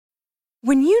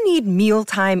When you need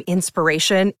mealtime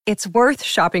inspiration, it's worth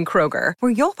shopping Kroger,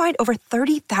 where you'll find over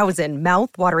 30,000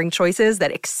 mouth-watering choices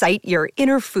that excite your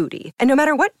inner foodie. And no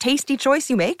matter what tasty choice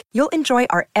you make, you'll enjoy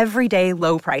our everyday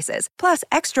low prices, plus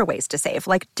extra ways to save,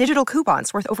 like digital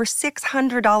coupons worth over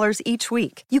 $600 each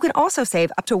week. You can also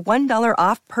save up to $1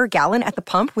 off per gallon at the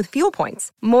pump with fuel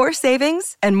points. More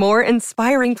savings and more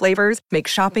inspiring flavors make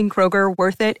shopping Kroger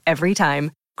worth it every time.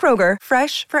 Kroger,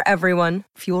 fresh for everyone.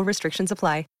 Fuel restrictions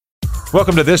apply.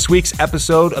 Welcome to this week's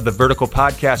episode of the Vertical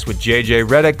Podcast with JJ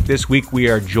Redick. This week we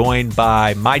are joined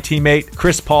by my teammate,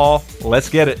 Chris Paul. Let's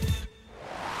get it.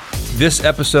 This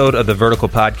episode of the Vertical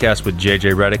Podcast with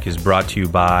JJ Redick is brought to you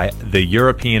by the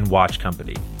European Watch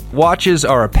Company. Watches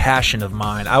are a passion of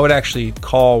mine. I would actually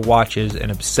call watches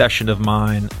an obsession of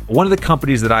mine. One of the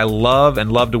companies that I love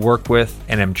and love to work with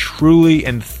and am truly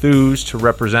enthused to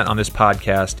represent on this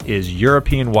podcast is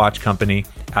European Watch Company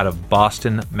out of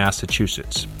Boston,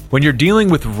 Massachusetts. When you're dealing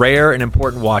with rare and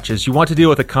important watches, you want to deal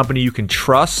with a company you can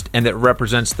trust and that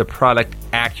represents the product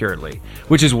accurately,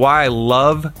 which is why I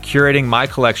love curating my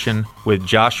collection with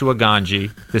Joshua Ganji,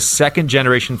 the second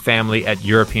generation family at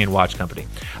European Watch Company.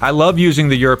 I love using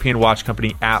the European Watch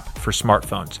Company app for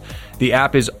smartphones. The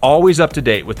app is always up to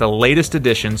date with the latest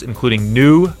additions, including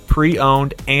new,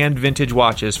 pre-owned, and vintage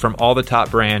watches from all the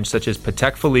top brands such as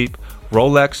Patek Philippe,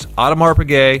 Rolex, Audemars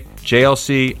Piguet,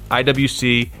 JLC,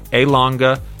 IWC, A.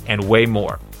 Lange, and way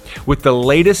more. With the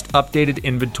latest updated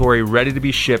inventory ready to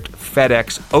be shipped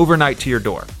FedEx overnight to your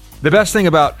door. The best thing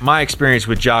about my experience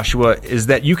with Joshua is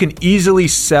that you can easily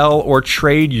sell or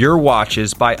trade your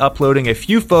watches by uploading a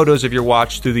few photos of your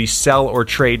watch through the sell or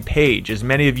trade page. As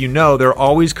many of you know, there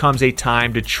always comes a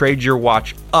time to trade your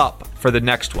watch up for the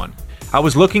next one. I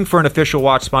was looking for an official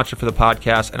watch sponsor for the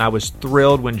podcast, and I was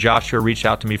thrilled when Joshua reached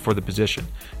out to me for the position.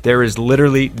 There is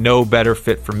literally no better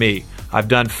fit for me. I've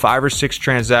done 5 or 6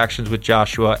 transactions with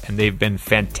Joshua, and they've been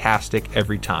fantastic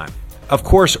every time. Of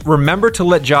course, remember to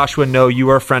let Joshua know you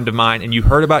are a friend of mine and you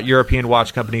heard about European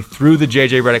Watch Company through the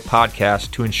JJ Redick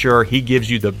podcast to ensure he gives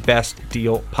you the best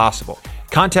deal possible.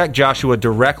 Contact Joshua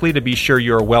directly to be sure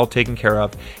you are well taken care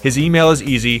of. His email is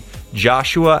easy,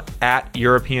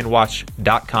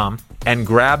 joshua@europeanwatch.com, and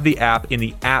grab the app in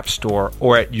the App Store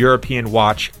or at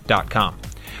europeanwatch.com.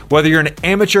 Whether you're an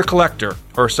amateur collector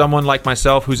or someone like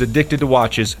myself who's addicted to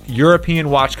watches, European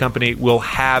Watch Company will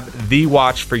have the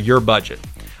watch for your budget.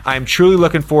 I am truly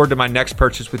looking forward to my next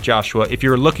purchase with Joshua. If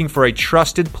you're looking for a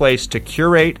trusted place to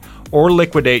curate or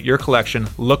liquidate your collection,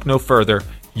 look no further.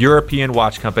 European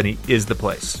Watch Company is the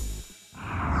place.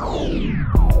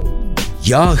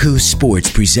 Yahoo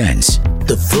Sports presents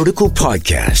the Vertical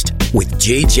Podcast with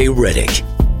JJ Redick,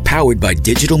 powered by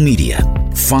digital media.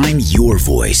 Find your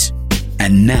voice.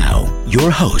 And now,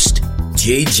 your host,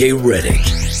 JJ Redick.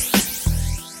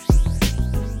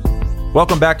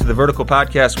 Welcome back to the Vertical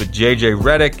Podcast with JJ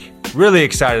Redick. Really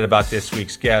excited about this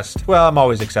week's guest. Well, I'm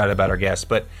always excited about our guests,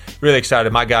 but really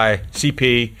excited. My guy,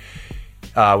 CP,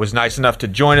 was nice enough to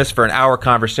join us for an hour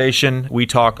conversation. We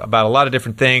talk about a lot of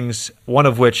different things, one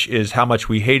of which is how much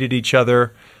we hated each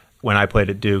other when I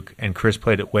played at Duke and Chris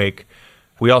played at Wake.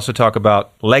 We also talk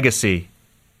about legacy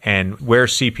and where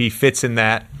CP fits in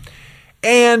that.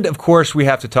 And, of course, we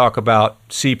have to talk about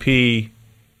CP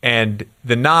and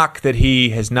the knock that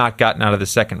he has not gotten out of the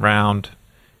second round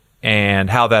and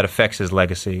how that affects his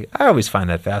legacy. I always find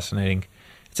that fascinating.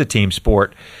 It's a team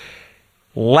sport.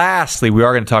 Lastly, we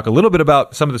are going to talk a little bit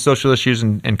about some of the social issues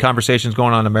and conversations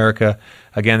going on in America.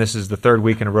 Again, this is the third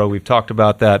week in a row we've talked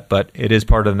about that, but it is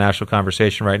part of the national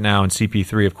conversation right now. And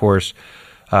CP3, of course,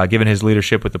 given his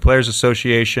leadership with the Players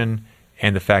Association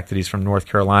and the fact that he's from North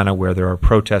Carolina, where there are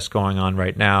protests going on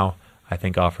right now, I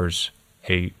think offers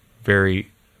a very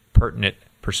pertinent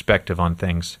perspective on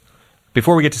things.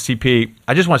 Before we get to CP,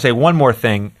 I just want to say one more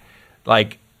thing.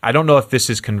 I don't know if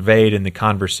this is conveyed in the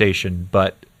conversation,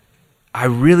 but I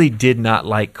really did not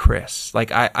like Chris.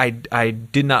 I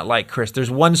did not like Chris. There's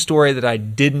one story that I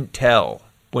didn't tell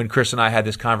when Chris and I had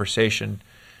this conversation,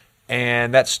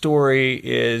 and that story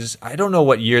is, I don't know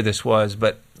what year this was,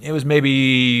 but it was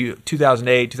maybe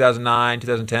 2008, 2009,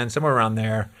 2010, somewhere around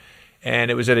there.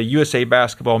 And it was at a USA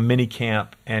basketball mini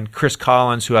camp. And Chris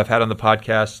Collins, who I've had on the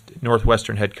podcast,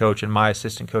 Northwestern head coach and my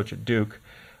assistant coach at Duke,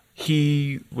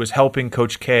 he was helping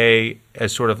Coach K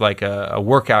as sort of like a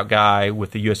workout guy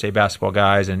with the USA basketball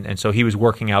guys. And so he was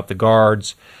working out the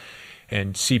guards.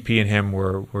 And CP and him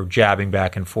were jabbing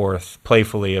back and forth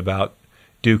playfully about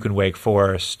Duke and Wake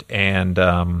Forest. And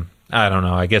I don't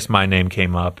know, I guess my name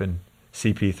came up and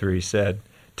CP3 said,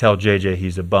 "Tell JJ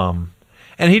he's a bum."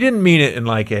 And he didn't mean it in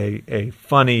like a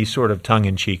funny sort of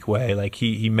tongue-in-cheek way. Like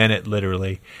he meant it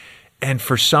literally. And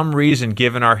for some reason,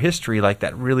 given our history, like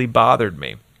that really bothered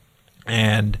me.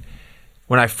 And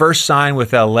when I first signed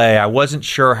with LA, I wasn't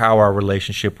sure how our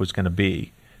relationship was going to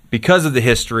be because of the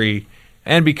history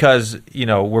and because,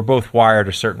 we're both wired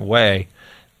a certain way.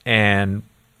 And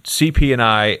CP and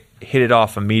I hit it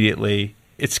off immediately.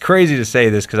 It's crazy to say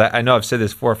this because I know I've said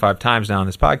this 4 or 5 times now on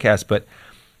this podcast, but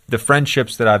the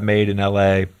friendships that I've made in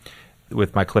LA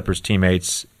with my Clippers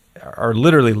teammates are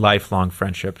literally lifelong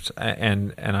friendships.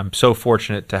 And I'm so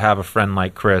fortunate to have a friend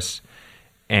like Chris.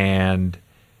 And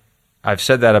I've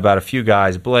said that about a few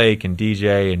guys, Blake and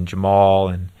DJ and Jamal.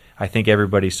 And I think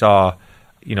everybody saw,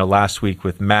 last week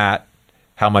with Matt,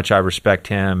 how much I respect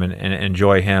him and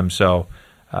enjoy him. So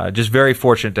just very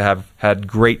fortunate to have had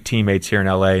great teammates here in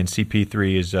LA, and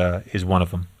CP3 is one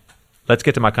of them. Let's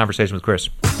get to my conversation with Chris.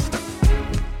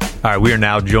 All right, we are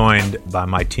now joined by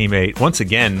my teammate, once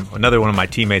again, another one of my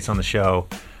teammates on the show,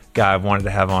 guy I've wanted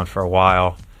to have on for a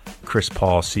while, Chris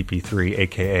Paul, CP3,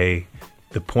 a.k.a.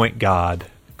 the Point God.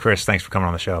 Chris, thanks for coming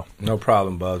on the show. No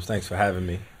problem, Bubs. Thanks for having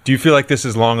me. Do you feel like this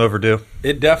is long overdue?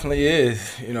 It definitely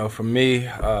is. For me,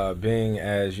 being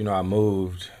as, I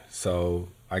moved, so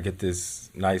I get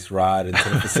this nice ride into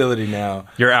the facility now.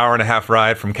 Your hour-and-a-half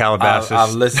ride from Calabasas.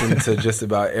 I've listened to just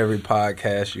about every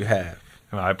podcast you have.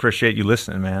 Well, I appreciate you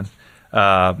listening, man.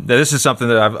 This is something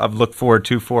that I've looked forward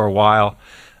to for a while.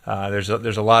 There's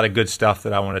a lot of good stuff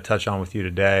that I want to touch on with you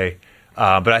today.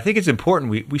 But I think it's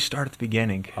important we start at the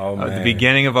beginning. The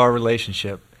beginning of our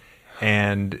relationship.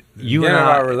 And you and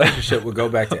I, our relationship would go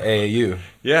back to AAU.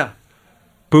 Yeah.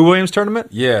 Boo Williams tournament?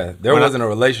 Yeah. There wasn't a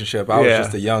relationship. I was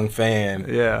just a young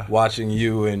fan watching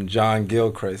you and John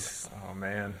Gilchrist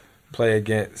play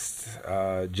against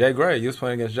Jay Gray. You was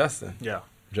playing against Justin. Yeah.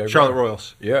 Charlotte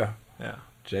Royals. Yeah.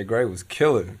 Jay Gray was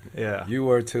killing. Yeah. You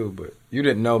were too, but you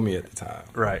didn't know me at the time.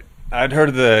 Right. I'd heard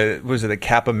of the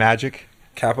Kappa Magic?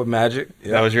 Kappa Magic.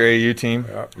 Yeah. That was your AAU team?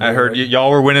 Yeah. I heard y'all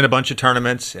were winning a bunch of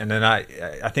tournaments, and then I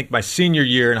think my senior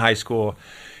year in high school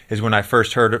is when I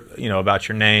first heard about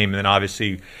your name, and then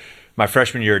obviously my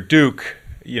freshman year at Duke,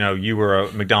 you were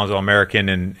a McDonald's All-American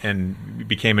and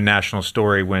became a national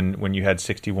story when you had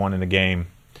 61 in a game.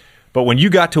 But when you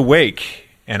got to Wake,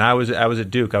 and I was at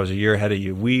Duke, I was a year ahead of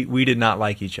you, we did not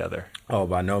like each other. Oh,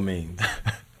 by no means.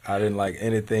 I didn't like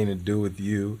anything to do with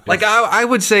you. Like I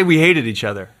would say we hated each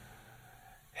other.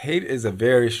 Hate is a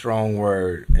very strong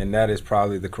word, and that is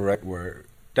probably the correct word.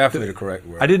 Definitely the correct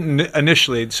word. I didn't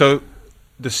initially. So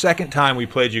the second time we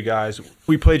played you guys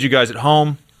at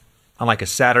home on like a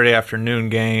Saturday afternoon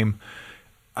game.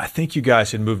 I think you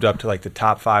guys had moved up to like the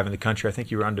top 5 in the country. I think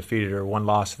you were undefeated or 1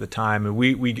 loss at the time, and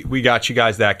we got you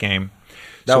guys that game.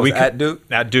 That was at Duke?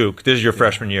 At Duke. This is your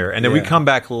freshman year. And then we come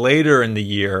back later in the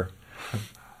year,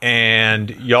 and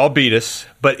y'all beat us.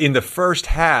 But in the first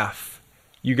half,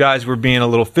 you guys were being a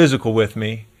little physical with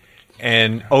me.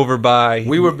 And over by...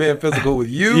 We were being physical with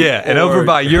you? Yeah, and over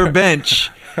by your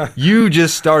bench, you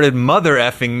just started mother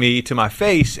effing me to my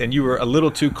face, and you were a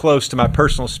little too close to my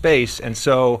personal space. And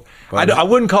so I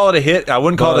wouldn't call it a hit. I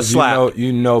wouldn't call it a slap.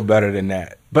 You know better than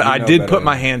that. But I did put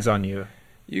my hands on you.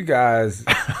 You guys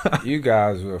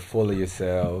were full of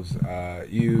yourselves.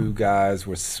 You guys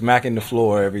were smacking the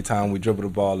floor every time we dribbled the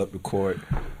ball up the court.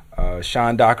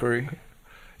 Sean Dockery,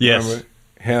 yes, remember?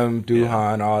 Him,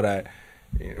 Duhan, all that.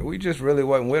 We just really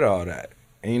wasn't with all that.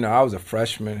 And, I was a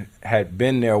freshman, had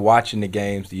been there watching the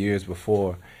games the years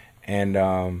before, and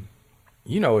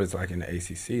what it's like in the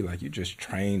ACC. Like, you just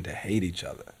trained to hate each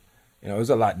other. It was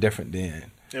a lot different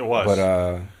then. It was. But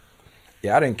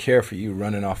I didn't care for you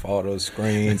running off all those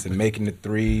screens and making the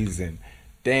threes and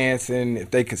dancing.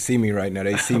 If they could see me right now,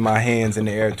 they'd see my hands in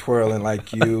the air twirling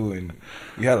like you, and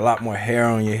you had a lot more hair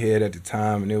on your head at the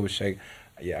time, and it was shaking.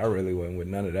 Yeah, I really wasn't with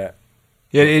none of that.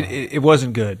 Yeah, it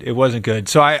wasn't good. It wasn't good.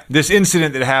 So this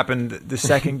incident that happened the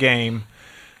second game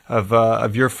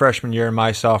of your freshman year and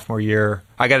my sophomore year,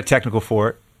 I got a technical for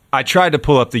it. I tried to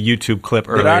pull up the YouTube clip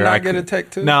earlier. Did I not get a tech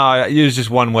too? No, it was just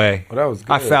one way. Well, that was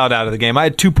good. I fouled out of the game. I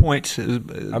had 2 points.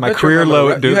 My career low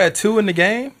at Duke. You had 2 in the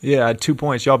game? Yeah, I had 2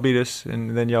 points. Y'all beat us,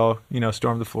 and then y'all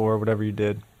stormed the floor, whatever you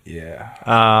did. Yeah.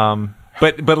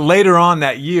 But later on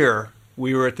that year,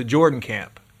 we were at the Jordan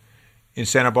camp in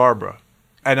Santa Barbara.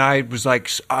 And I was like,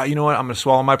 you know what? I'm going to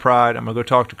swallow my pride. I'm going to go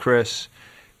talk to Chris.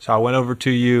 So I went over to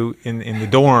you in the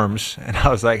dorms, and I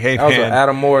was like, hey, man. That was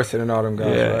Adam Morrison and all them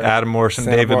guys, yeah, right? Adam Morrison,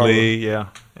 Santa David Barbara. Lee, yeah.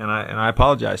 And I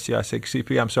apologized to you. I said,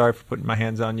 CP, I'm sorry for putting my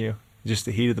hands on you. Just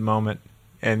the heat of the moment.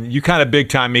 And you kind of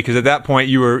big-time me because at that point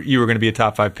you were going to be a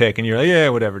top 5 pick, and you're like, yeah,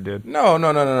 whatever, dude. No,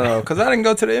 because I didn't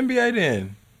go to the NBA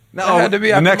then. No, it had to be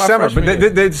the after next my summer. freshman But year.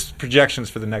 there's projections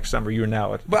for the next summer. You were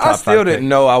now at the But top I still 5 didn't pick.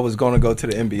 know I was going to go to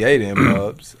the NBA then,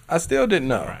 Bubs. I still didn't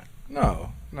know. Right.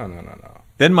 No.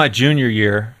 Then my junior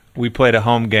year, we played a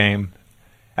home game.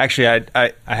 Actually,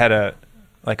 I had a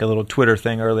little Twitter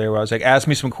thing earlier where I was like, ask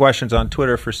me some questions on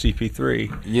Twitter for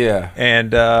CP3. Yeah.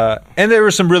 And there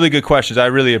were some really good questions. I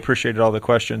really appreciated all the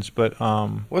questions. But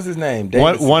what's his name?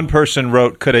 One person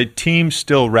wrote, could a team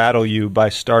still rattle you by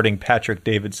starting Patrick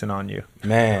Davidson on you?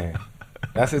 Man.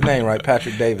 That's his name, right?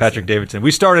 Patrick Davidson. Patrick Davidson.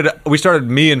 We started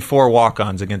me and 4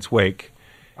 walk-ons against Wake.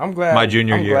 I'm glad my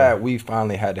junior year. I'm glad we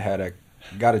finally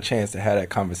got a chance to have that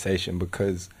conversation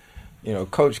because,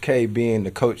 Coach K being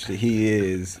the coach that he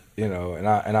is, and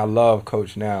I love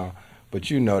Coach now, but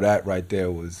that right there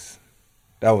was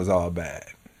all bad.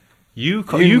 You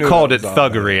called it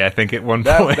thuggery, bad. I think, at one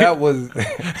point. That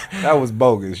was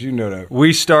bogus. You know that.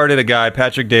 We started a guy,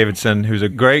 Patrick Davidson, who's a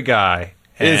great guy.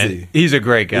 Is he? He's a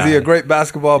great guy. Is he a great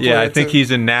basketball player? Yeah, I think he's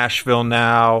in Nashville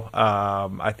now.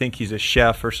 I think he's a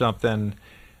chef or something.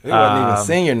 It wasn't even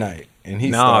senior night, and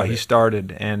he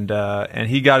started, and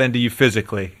he got into you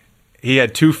physically. He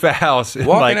had 2 fouls in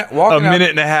a minute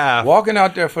and a half. Walking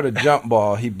out there for the jump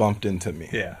ball, he bumped into me.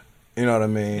 Yeah. You know what I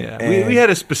mean? Yeah. We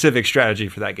had a specific strategy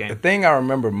for that game. The thing I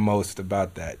remember most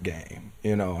about that game,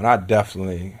 and I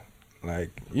definitely, I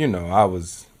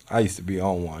used to be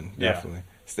on one, definitely. Yeah.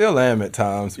 Still am at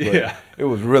times, but it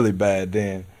was really bad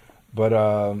then. But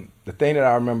the thing that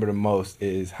I remember the most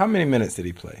is how many minutes did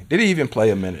he play? Did he even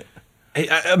play a minute?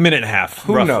 A minute and a half.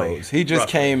 Who roughly. Knows? He just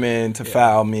came in to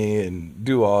foul me and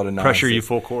do all the nonsense. Pressure you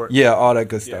full court. Yeah, all that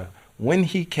good stuff. When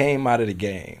he came out of the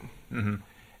game,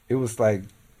 it was like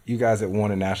you guys had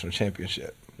won a national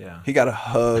championship. Yeah. He got a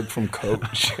hug from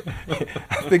Coach.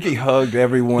 I think he hugged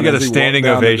everyone. He got a standing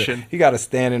ovation. He got a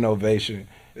standing ovation.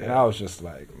 Yeah. And I was just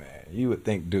like, man, you would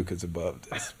think Duke is above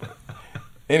this.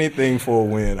 Anything for a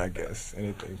win, I guess.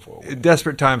 Anything for a win.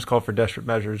 Desperate times call for desperate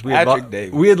measures. We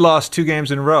had lost 2 games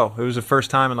in a row. It was the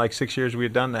first time in 6 years we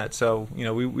had done that. So,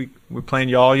 we were playing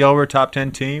y'all. Y'all were a top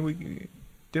 10 team. We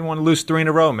didn't want to lose 3 in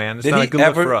a row, man. It's not a good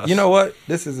look for us. You know what?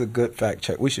 This is a good fact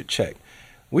check. We should check.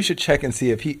 We should check and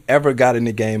see if he ever got in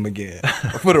the game again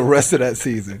for the rest of that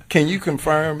season. Can you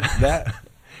confirm that?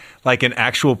 Like an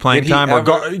actual playing time?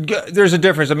 There's a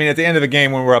difference. I mean, at the end of the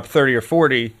game when we're up 30 or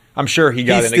 40, I'm sure he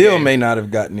got in the game. He still may not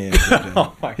have gotten in.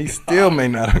 He still may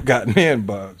not have gotten in,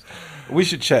 Bubs. We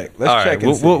should check. Let's check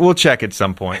and see. We'll check at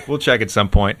some point.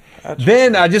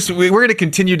 Then we're going to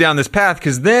continue down this path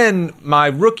because then my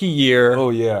rookie year. Oh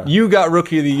yeah. You got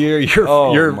rookie of the year.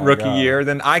 Your rookie year.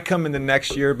 Then I come in the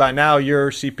next year. By now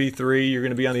you're CP3. You're going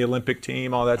to be on the Olympic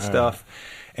team. All that stuff.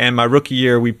 And my rookie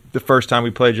year, the first time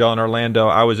we played y'all in Orlando,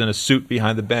 I was in a suit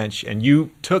behind the bench, and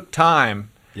you took time.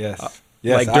 Yes.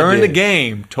 During the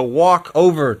game to walk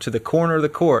over to the corner of the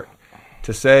court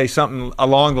to say something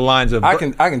along the lines of. I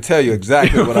can tell you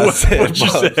exactly what I said. What'd you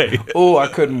say? Oh, I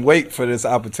couldn't wait for this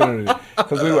opportunity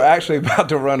because we were actually about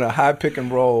to run a high pick and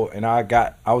roll, and I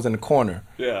was in the corner.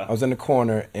 Yeah. I was in the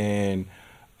corner, and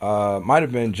might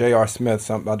have been J.R. Smith,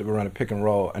 something about to run a pick and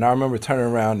roll, and I remember turning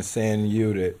around and saying to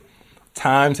you that.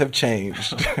 Times have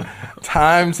changed.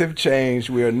 Times have changed.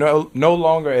 We are no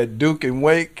longer at Duke and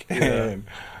Wake. Yeah. And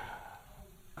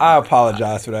I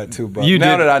apologize for that too, but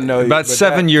now that I know you. About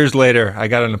 7 years later, I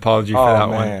got an apology for that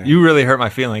one. You really hurt my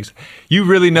feelings. You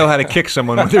really know how to kick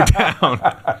someone when they're down.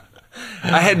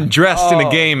 I hadn't dressed in a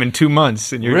game in 2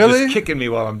 months, and you're just kicking me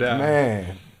while I'm down.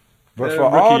 Man. But for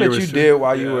all that you did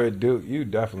while you were at Duke, you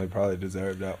definitely probably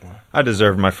deserved that one. I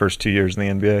deserved my first 2 years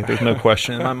in the NBA. There's no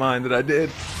question in my mind that I did.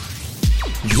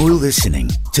 You're listening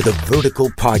to the Vertical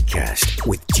Podcast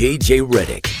with JJ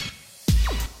Redick.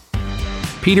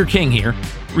 Peter King here,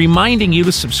 reminding you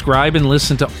to subscribe and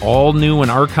listen to all new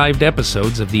and archived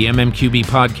episodes of the MMQB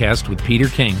Podcast with Peter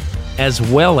King, as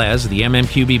well as the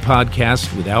MMQB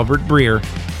Podcast with Albert Breer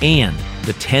and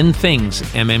the 10 Things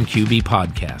MMQB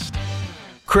Podcast.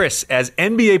 Chris, as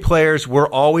NBA players, we're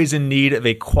always in need of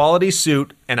a quality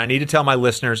suit, and I need to tell my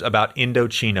listeners about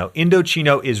Indochino.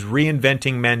 Indochino is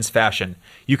reinventing men's fashion.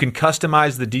 You can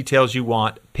customize the details you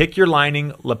want, pick your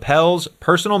lining, lapels,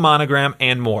 personal monogram,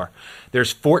 and more.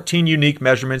 There's 14 unique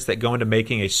measurements that go into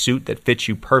making a suit that fits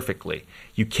you perfectly.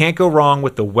 You can't go wrong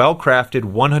with the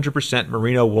well-crafted 100%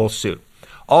 merino wool suit.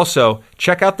 Also,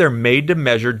 check out their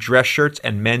made-to-measure dress shirts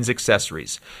and men's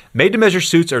accessories. Made-to-measure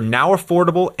suits are now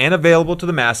affordable and available to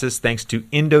the masses thanks to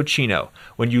Indochino.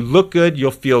 When you look good,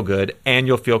 you'll feel good, and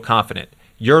you'll feel confident.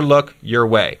 Your look, your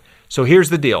way. So here's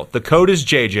the deal. The code is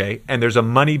JJ, and there's a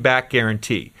money-back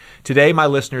guarantee. Today, my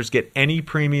listeners get any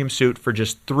premium suit for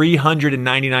just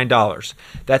 $399.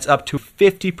 That's up to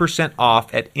 50%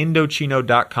 off at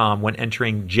Indochino.com when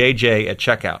entering JJ at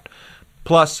checkout.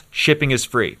 Plus, shipping is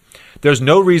free. There's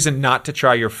no reason not to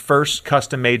try your first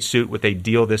custom-made suit with a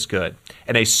deal this good.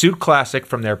 And a suit classic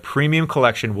from their premium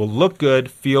collection will look good,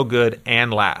 feel good,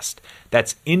 and last.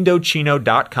 That's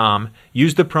Indochino.com.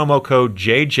 Use the promo code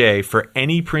JJ for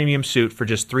any premium suit for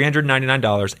just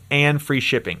 $399 and free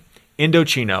shipping.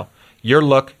 Indochino, your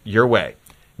look, your way.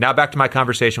 Now back to my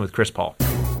conversation with Chris Paul.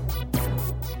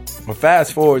 Well,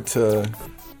 fast forward to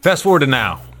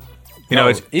now.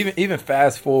 It's even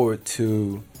fast forward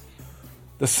to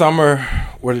the summer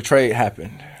where the trade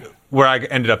happened. Where I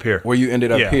ended up here. Where you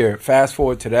ended up here. Fast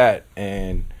forward to that,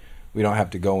 and we don't have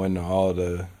to go into all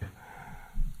the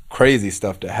crazy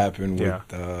stuff that happened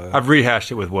with I've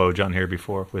rehashed it with Woj on here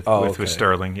before with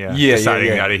Sterling. Deciding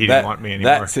that he didn't want me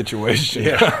anymore. That situation.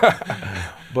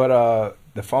 But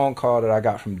the phone call that I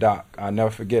got from Doc, I'll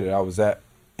never forget it. I was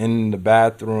in the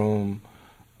bathroom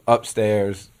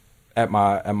upstairs at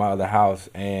my other house,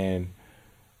 and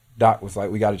Doc was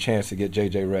like, "We got a chance to get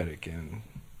JJ Redick." And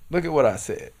look at what I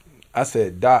said. I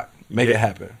said, "Doc, make it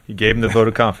happen." You gave him the vote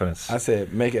of confidence. I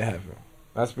said, "Make it happen."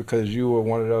 That's because you were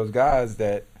one of those guys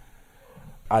that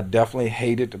I definitely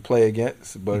hated to play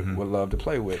against, but would love to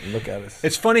play with. And look at us.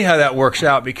 It's funny how that works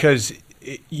out because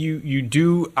you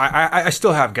do. I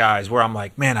still have guys where I'm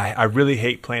like, man, I really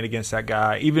hate playing against that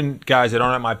guy. Even guys that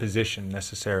aren't at my position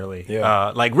necessarily.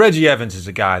 Yeah. Like Reggie Evans is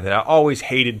a guy that I always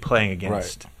hated playing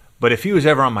against. Right. But if he was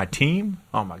ever on my team,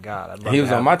 oh my God, I'd love. He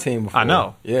was on my team before. I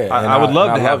know. Yeah, I would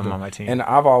love to have him on my team. And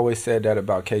I've always said that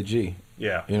about KG.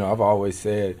 Yeah. I've always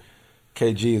said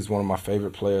KG is one of my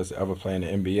favorite players to ever play in the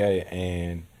NBA,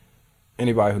 and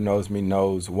anybody who knows me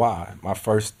knows why. My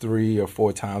first 3 or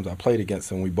 4 times I played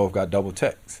against him, we both got double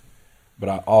techs. But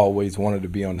I always wanted to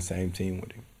be on the same team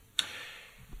with him.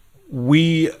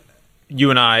 You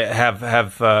and I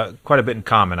have quite a bit in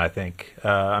common, I think.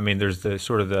 There's the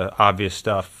sort of the obvious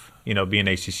stuff, being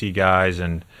ACC guys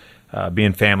and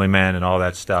being family men and all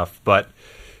that stuff. But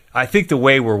I think the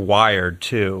way we're wired,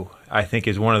 too, I think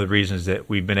is one of the reasons that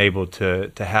we've been able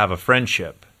to have a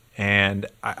friendship. And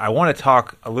I want to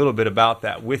talk a little bit about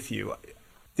that with you.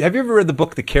 Have you ever read the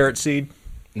book The Carrot Seed?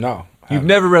 No. You've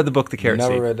never read the book The Carrot Seed?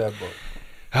 Never read that book.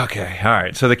 Okay, all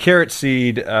right. So The Carrot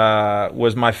Seed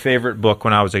was my favorite book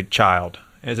when I was a child.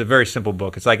 It's a very simple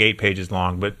book. It's like 8 pages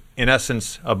long. But in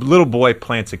essence, a little boy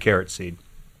plants a carrot seed.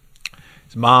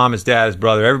 His mom, his dad, his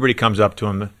brother, everybody comes up to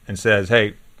him and says,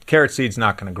 hey, carrot seed's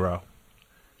not going to grow.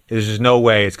 There's just no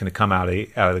way it's going to come out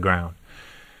of the ground.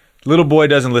 Little boy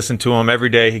doesn't listen to him. Every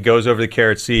day he goes over the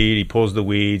carrot seed, he pulls the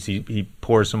weeds, he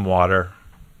pours some water.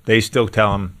 They still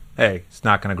tell him, hey, it's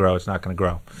not going to grow, it's not going to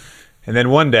grow. And then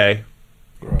one day,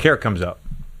 a carrot comes up,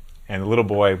 and the little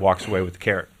boy walks away with the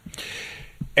carrot.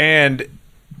 And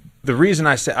the reason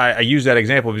I use that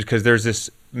example is because there's this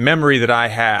memory that I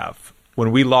have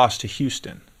when we lost to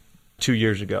Houston 2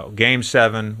 years ago. Game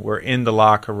 7, we're in the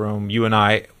locker room. You and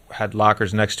I had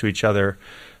lockers next to each other,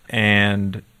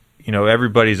 and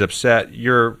everybody's upset.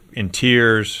 You're in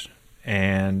tears,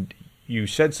 and you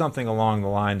said something along the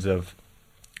lines of,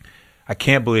 I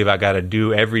can't believe I got to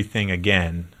do everything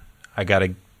again. I got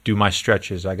to do my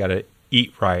stretches. I got to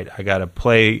eat right. I got to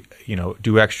play,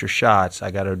 do extra shots. I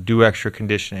got to do extra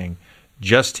conditioning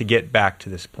just to get back to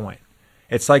this point.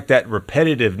 It's like that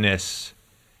repetitiveness.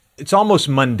 It's almost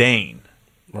mundane.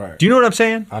 Right. Do you know what I'm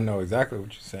saying? I know exactly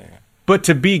what you're saying. But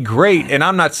to be great, and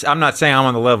I'm not saying I'm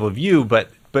on the level of you,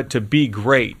 but to be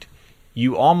great,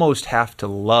 you almost have to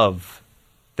love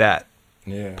that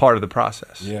part of the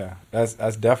process. Yeah, that's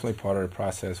definitely part of the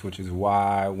process, which is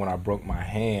why when I broke my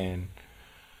hand,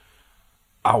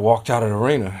 I walked out of the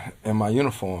arena in my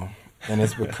uniform. And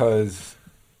it's because,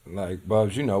 like,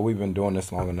 Bubs, we've been doing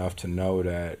this long enough to know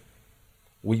that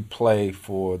we play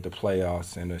for the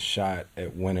playoffs and a shot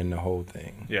at winning the whole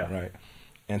thing. Yeah. Right?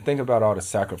 And think about all the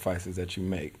sacrifices that you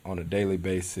make on a daily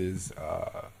basis,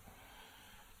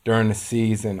 during the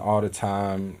season, all the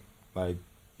time. Like,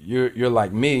 you're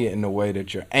like me in the way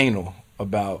that you're anal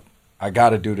about, I got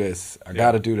to do this, I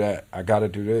got to do that, I got to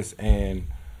do this. And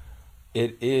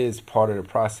it is part of the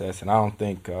process. And I don't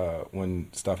think when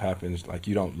stuff happens, like,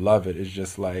 you don't love it. It's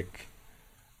just like,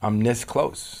 I'm this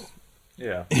close.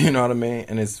 Yeah. You know what I mean?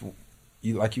 And it's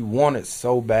you want it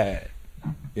so bad.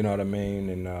 You know what I mean?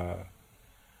 And I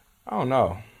don't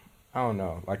know.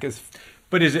 Like, it's.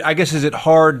 But is it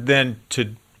hard then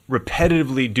to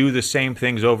repetitively do the same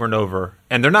things over and over?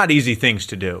 And they're not easy things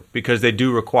to do because they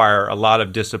do require a lot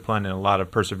of discipline and a lot of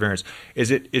perseverance.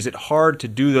 Is it hard to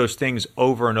do those things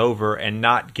over and over and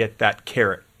not get that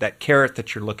carrot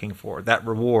that you're looking for, that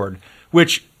reward,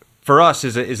 which for us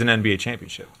is an NBA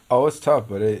championship? Oh, it's tough,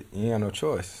 but you ain't no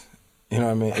choice. You know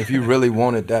what I mean? If you really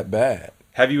want it that bad,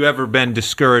 Have you ever been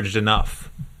discouraged enough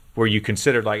where you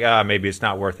considered like, maybe it's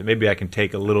not worth it. Maybe I can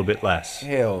take a little bit less?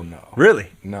 Hell no.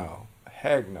 Really? No.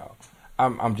 Heck no.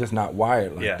 I'm just not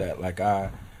wired like that. Like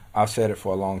I've said it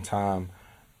for a long time.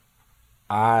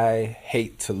 I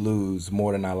hate to lose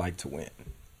more than I like to win.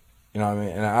 You know what I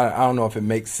mean? And I don't know if it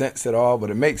makes sense at all, but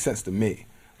it makes sense to me.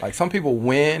 Like some people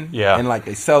win and like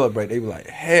they celebrate. They be like,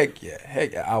 heck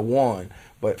yeah, I won.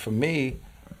 But for me,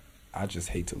 I just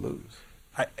hate to lose.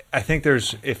 I think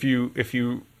there's if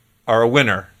you are a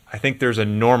winner, I think there's a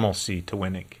normalcy to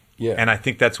winning. Yeah. And I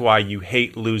think that's why you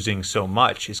hate losing so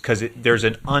much, is because there's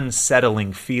an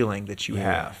unsettling feeling that you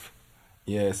have.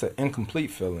 Yeah, it's an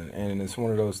incomplete feeling. And it's one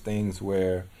of those things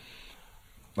where,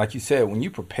 like you said, when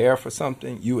you prepare for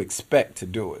something, you expect to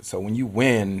do it. So when you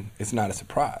win, it's not a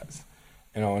surprise.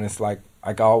 You know, and it's like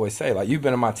I always say, like, you've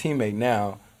been my teammate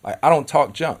now. Like, I don't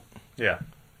talk junk. Yeah.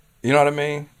 You know what I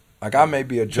mean? Like, I may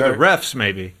be a jerk. To the refs,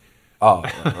 maybe. Oh,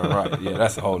 right. Yeah,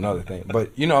 that's a whole nother thing.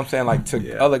 But you know what I'm saying? Like,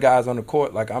 to other guys on the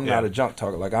court, like, I'm not a junk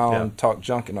talker. Like, I don't talk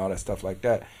junk and all that stuff like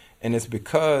that. And it's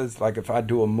because, like, if I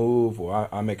do a move or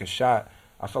I make a shot,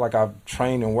 I feel like I've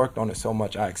trained and worked on it so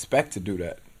much, I expect to do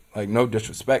that. Like, no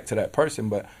disrespect to that person,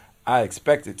 but I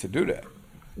expected to do that.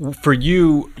 For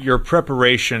you, your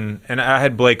preparation, and I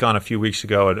had Blake on a few weeks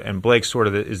ago, and Blake sort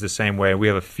of is the same way. We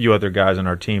have a few other guys on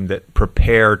our team that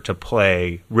prepare to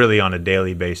play really on a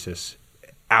daily basis,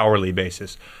 hourly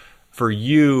basis. For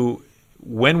you,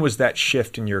 when was that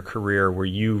shift in your career where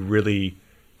you really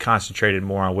concentrated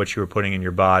more on what you were putting in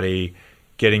your body,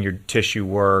 getting your tissue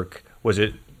work? Was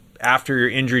it after your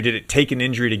injury? Did it take an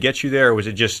injury to get you there, or was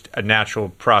it just a natural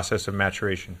process of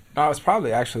maturation? No, it was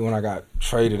probably actually when I got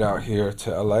traded out here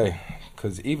to L.A.,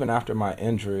 because even after my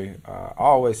injury, I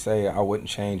always say I wouldn't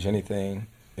change anything,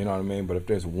 you know what I mean? But if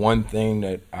there's one thing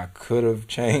that I could have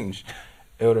changed,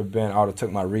 it would have been I would have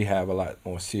took my rehab a lot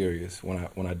more serious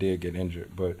when I did get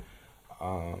injured. But,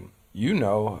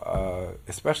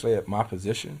 especially at my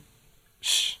position,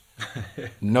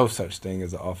 no such thing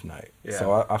as an off night. Yeah.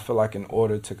 So I feel like in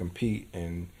order to compete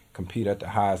at the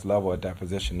highest level at that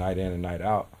position night in and night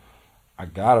out, I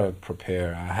gotta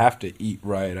prepare. I have to eat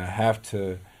right. I have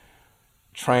to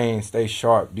train, stay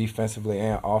sharp defensively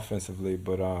and offensively.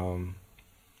 But I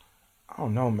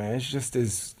don't know, man. It's just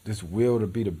this will to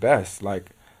be the best. Like,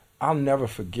 I'll never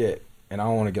forget, and I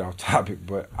don't want to get off topic,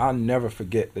 but I'll never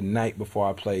forget the night before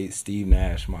I played Steve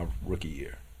Nash my rookie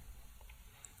year.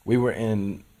 We were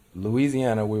in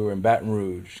Louisiana. We were in Baton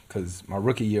Rouge because my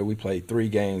rookie year we played 3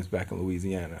 games back in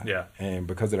Louisiana. Yeah. And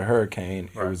because of the hurricane,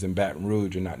 it was in Baton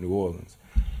Rouge and not New Orleans.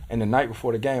 And the night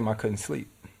before the game, I couldn't sleep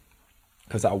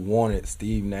because I wanted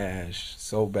Steve Nash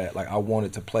so bad. Like, I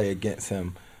wanted to play against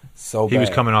him so bad. He was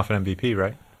coming off an MVP,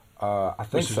 right? I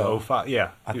think so. This is 05.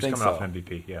 Yeah, he was coming off an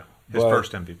MVP. Yeah, his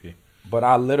first MVP. But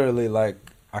I literally,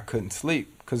 I couldn't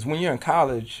sleep because when you're in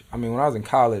college, when I was in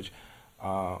college,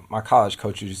 my college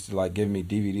coaches used to give me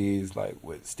DVDs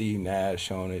with Steve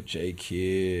Nash on it, J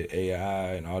Kidd,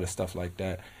 AI, and all this stuff like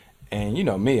that. And you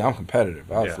know me, I'm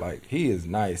competitive. I was like, he is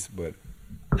nice, but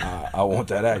I want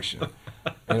that action.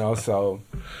 So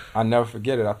I never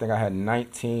forget it. I think I had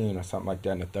 19 or something like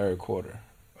that in the third quarter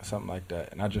or something like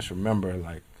that. And I just remember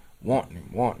wanting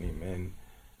him. And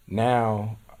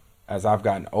now, as I've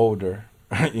gotten older,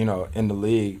 in the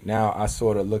league, now I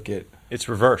sort of look at it's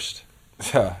reversed.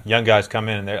 Young guys come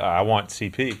in and I want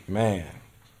CP. Man,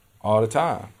 all the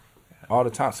time.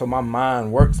 So my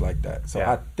mind works like that. So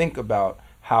I think about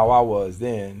how I was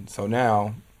then. So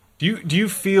now. Do you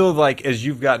feel like as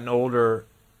you've gotten older,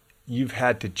 you've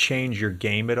had to change your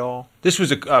game at all? This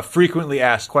was a frequently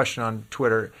asked question on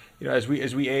Twitter. As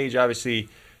we age, obviously,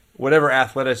 whatever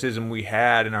athleticism we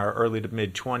had in our early to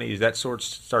mid 20s, that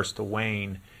starts to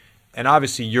wane. And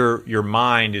obviously, your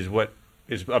mind is what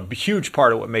is a huge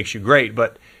part of what makes you great.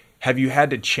 But have you had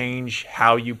to change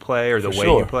how you play or the way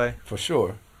you play? For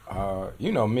sure.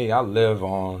 You know me, I live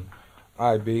on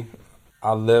IB.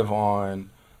 I live on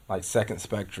Second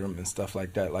Spectrum and stuff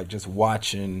like that, just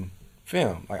watching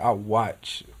film. I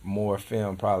watch more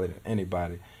film probably than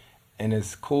anybody. And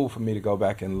it's cool for me to go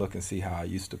back and look and see how I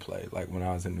used to play. When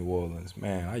I was in New Orleans,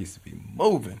 man, I used to be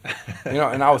moving.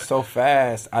 And I was so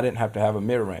fast, I didn't have to have a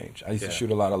mid-range. I used to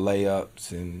shoot a lot of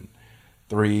layups and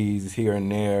threes here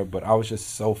and there, but I was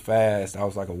just so fast. I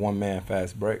was like a one-man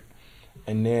fast break.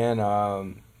 And then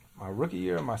my rookie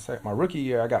year,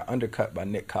 I got undercut by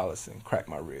Nick Collison, cracked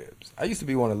my ribs. I used to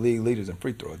be one of the league leaders in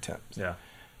free throw attempts. Yeah.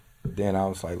 Then I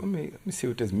was like, let me see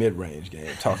what this mid-range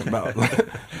game talking about.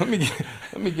 let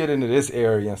me get into this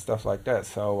area and stuff like that.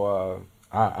 So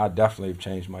I definitely have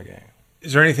changed my game.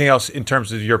 Is there anything else in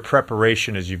terms of your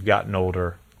preparation as you've gotten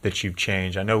older that you've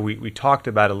changed? I know we talked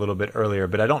about it a little bit earlier,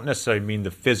 but I don't necessarily mean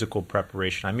the physical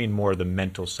preparation. I mean more the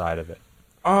mental side of it.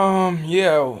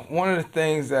 Yeah, one of the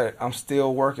things that I'm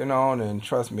still working on, and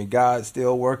trust me, God's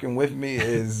still working with me,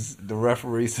 is the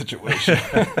referee situation.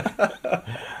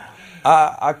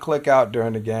 I click out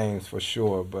during the games for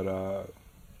sure, but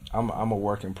I'm a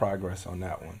work in progress on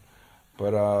that one.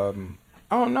 But I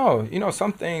don't know. You know,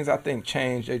 some things I think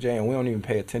change, JJ, and we don't even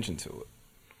pay attention to it.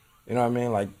 You know what I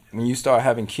mean? Like when you start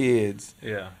having kids,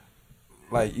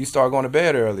 like you start going to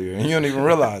bed earlier and you don't even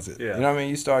realize it. You know what I mean?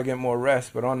 You start getting more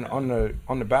rest. But on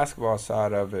the basketball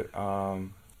side of it, I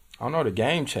don't know. The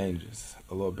game changes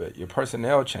a little bit. Your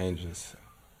personnel changes.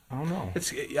 I don't know.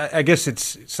 I guess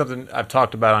it's something I've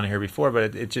talked about on here before,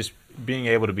 but it's just being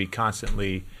able to be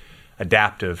constantly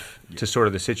adaptive to sort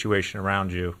of the situation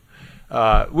around you.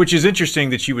 Which is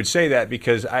interesting that you would say that,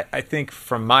 because I think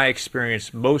from my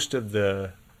experience, most of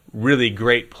the really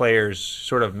great players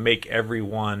sort of make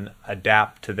everyone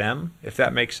adapt to them, if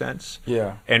that makes sense.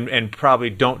 Yeah. And probably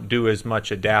don't do as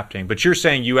much adapting. But you're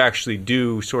saying you actually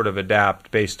do sort of adapt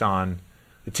based on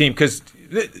the team. Because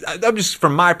I'm just,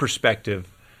 from my perspective,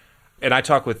 and I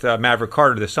talked with Maverick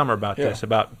Carter this summer about this,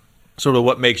 about sort of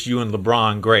what makes you and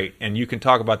LeBron great. And you can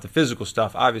talk about the physical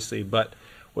stuff, obviously, but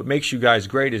what makes you guys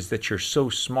great is that you're so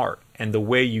smart, and the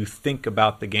way you think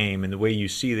about the game and the way you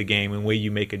see the game and the way you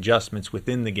make adjustments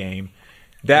within the game,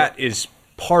 that is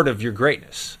part of your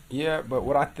greatness. Yeah, but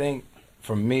what I think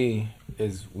for me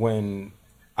is when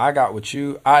I got with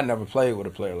you, I never played with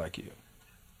a player like you.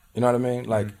 You know what I mean?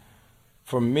 Like,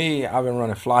 for me, I've been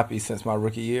running floppy since my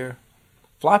rookie year.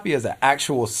 Floppy is an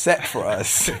actual set for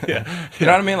us. You know what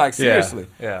I mean? Like, seriously.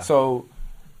 Yeah. So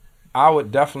I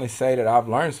would definitely say that I've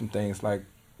learned some things, like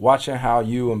watching how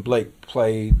you and Blake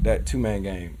played that two-man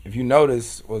game. If you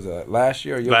notice, was it last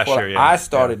year or year before? I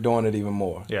started doing it even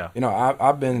more. Yeah. You know,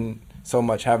 I've been so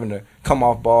much having to come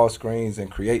off ball screens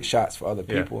and create shots for other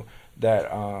people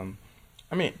that,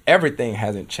 I mean, everything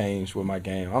hasn't changed with my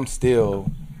game. I'm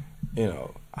still, you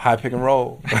know, high pick and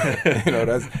roll. You know,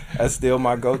 that's still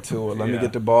my go-to. Or let me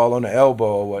get the ball on the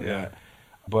elbow or whatnot.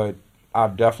 But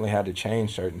I've definitely had to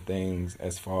change certain things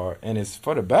and it's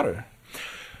for the better.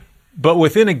 But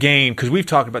within a game, because we've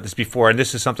talked about this before, and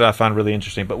this is something I found really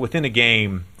interesting, but within a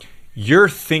game, you're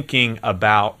thinking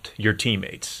about your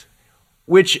teammates,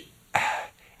 which,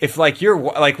 if like you're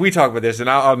like, we talk about this, and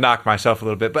I'll knock myself a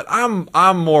little bit, but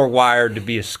I'm more wired to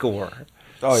be a scorer.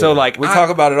 Oh, so like we talk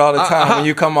about it all the time when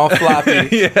you come off floppy.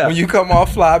 When you come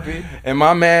off floppy, and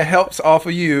my man helps off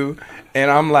of you,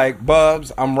 and I'm like,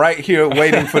 Bubs, I'm right here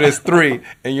waiting for this three,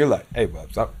 and you're like, hey,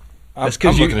 Bubs, I'm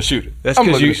looking to shoot it. That's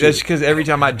because every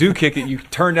time I do kick it, you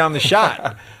turn down the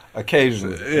shot.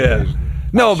 Occasionally.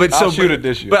 No, but I'll shoot it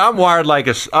this year. But I'm wired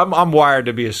I'm wired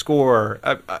to be a scorer,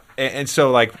 and so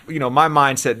like, you know, my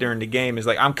mindset during the game is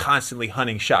like I'm constantly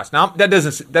hunting shots. Now that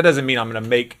doesn't mean I'm going to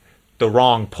make the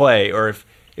wrong play, or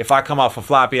if I come off a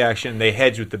floppy action and they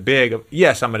hedge with the big,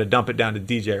 yes, I'm going to dump it down to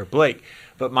DJ or Blake.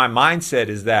 But my mindset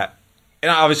is that. And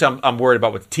obviously, I'm worried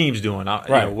about what the team's doing, you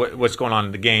know, what's going on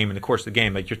in the game, in the course of the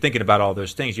game. Like, you're thinking about all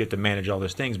those things. You have to manage all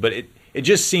those things. But it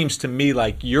just seems to me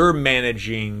like you're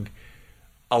managing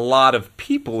a lot of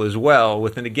people as well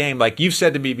within the game. Like, you've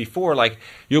said to me before, like,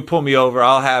 you'll pull me over.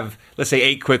 I'll have, let's say,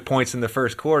 8 quick points in the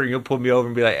first quarter. You'll pull me over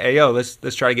and be like, hey, yo, let's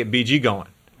try to get BG going.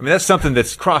 I mean, that's something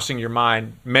that's crossing your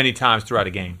mind many times throughout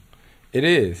a game. It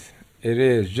is. It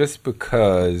is, just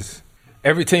because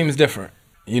every team is different.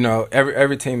 You know,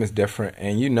 every team is different,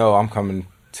 and you know I'm coming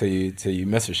to you till you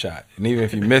miss a shot. And even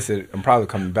if you miss it, I'm probably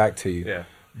coming back to you. Yeah.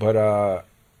 But,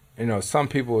 you know, some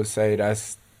people would say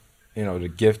that's, you know, the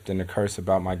gift and the curse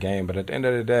about my game. But at the end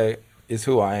of the day, it's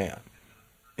who I am.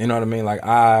 You know what I mean? Like,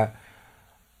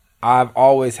 I've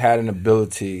always had an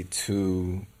ability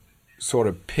to sort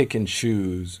of pick and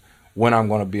choose when I'm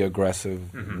going to be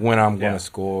aggressive, when I'm going to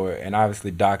score. And obviously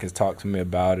Doc has talked to me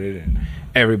about it, and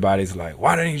everybody's like,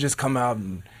 why didn't you just come out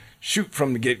and shoot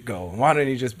from the get-go? Why didn't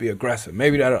you just be aggressive?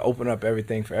 Maybe that'll open up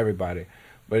everything for everybody.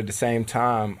 But at the same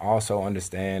time, also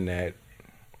understand that,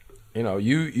 you know,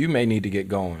 you may need to get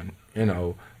going. You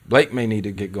know, Blake may need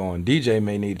to get going. DJ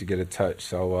may need to get a touch.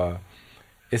 So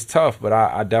it's tough, but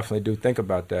I definitely do think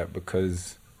about that,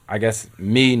 because I guess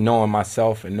me knowing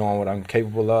myself and knowing what I'm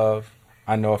capable of,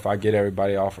 I know if I get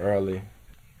everybody off early,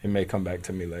 it may come back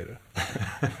to me later.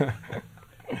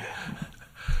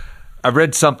 I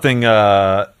read something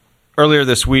earlier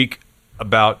this week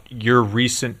about your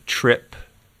recent trip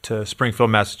to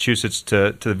Springfield, Massachusetts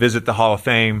to visit the Hall of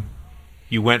Fame.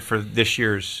 You went for this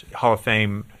year's Hall of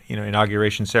Fame, you know,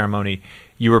 inauguration ceremony.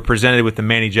 You were presented with the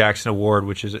Manny Jackson Award,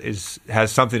 which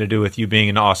has something to do with you being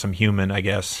an awesome human, I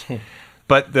guess.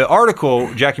 But the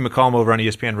article, Jackie McCallum over on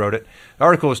ESPN wrote it. The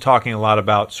article was talking a lot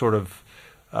about sort of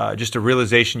just a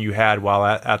realization you had while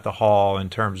at the Hall in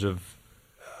terms of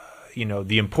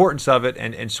the importance of it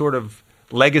and sort of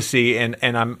legacy. And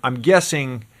I'm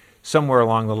guessing somewhere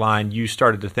along the line you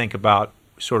started to think about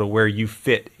sort of where you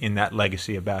fit in that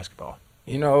legacy of basketball.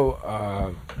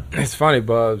 It's funny,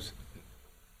 Bubs.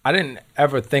 I didn't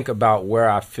ever think about where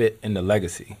I fit in the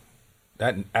legacy.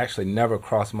 That actually never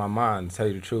crossed my mind, to tell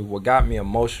you the truth. What got me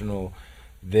emotional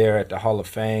there at the Hall of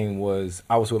Fame was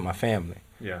I was with my family.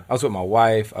 Yeah. I was with my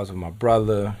wife, I was with my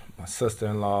brother, my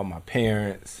sister-in-law, my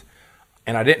parents,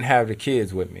 and I didn't have the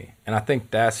kids with me. And I think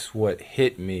that's what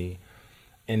hit me,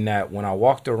 in that when I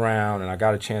walked around and I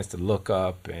got a chance to look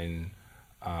up and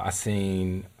I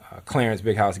seen Clarence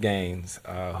Big House Gaines,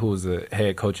 who was the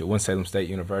head coach at Winston-Salem State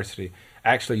University,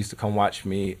 actually used to come watch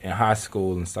me in high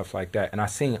school and stuff like that. And I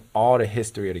seen all the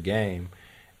history of the game.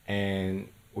 And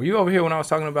were you over here when I was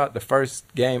talking about the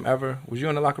first game ever? Was you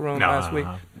in the locker room last week?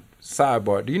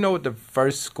 Sidebar, do you know what the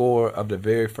first score of the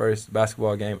very first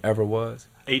basketball game ever was?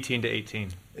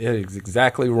 18-18. It is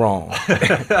exactly wrong.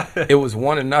 It was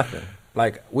 1-0.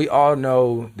 Like, we all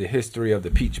know the history of the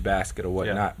peach basket or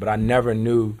whatnot, but I never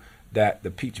knew that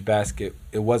the peach basket,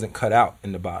 it wasn't cut out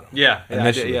in the bottom. Yeah,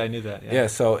 I knew that. Yeah,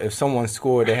 so if someone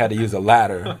scored, they had to use a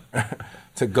ladder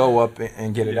to go up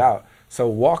and get it out. So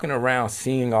walking around,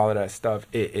 seeing all of that stuff,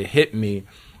 it hit me,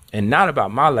 and not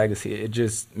about my legacy. It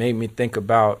just made me think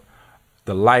about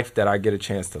the life that I get a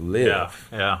chance to live.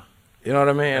 Yeah. You know what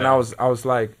I mean? Yeah. And I was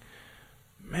like,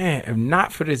 man, if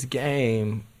not for this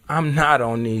game, I'm not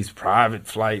on these private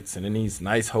flights and in these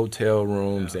nice hotel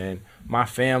rooms, and my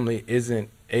family isn't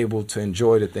able to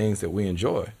enjoy the things that we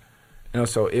enjoy.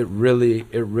 So it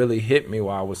really hit me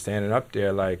while I was standing up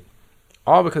there, like,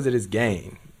 all because of this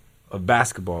game of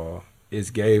basketball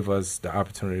gave us the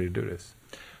opportunity to do this.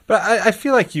 But I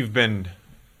feel like you've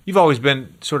always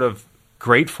been sort of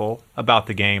grateful about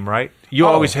the game, right? You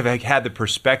always have had the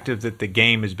perspective that the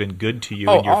game has been good to you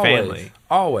and your family.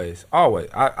 Always.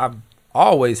 I've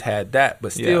always had that,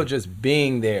 but still just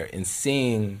being there and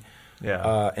seeing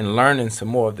and learning some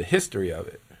more of the history of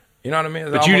it. You know what I mean?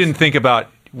 But you didn't think about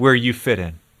where you fit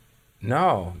in.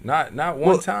 No, not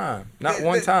one time. Not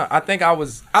one time. I think I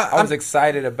was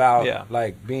excited about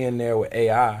like being there with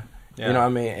AI. You know what I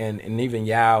mean? And even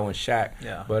Yao and Shaq.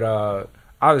 Yeah. But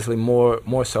obviously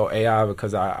more so AI,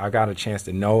 because I got a chance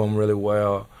to know him really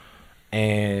well.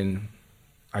 And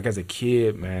like as a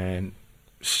kid, man,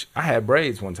 I had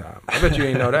braids one time. I bet you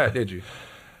didn't know that, did you?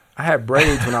 I had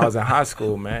braids when I was in high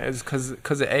school, man. It's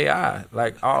because of AI.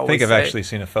 Like I think I've actually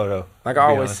seen a photo. Like I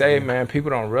always say, man, people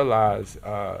don't realize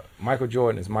Michael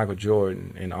Jordan is Michael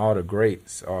Jordan, and all the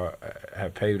greats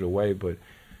have paved the way. But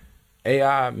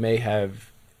AI may have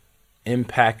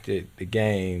impacted the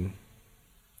game,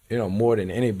 more than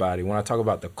anybody. When I talk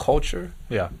about the culture,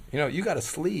 you got a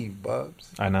sleeve, Bubs.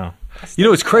 I know.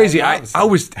 It's crazy.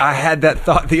 I had that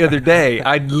thought the other day.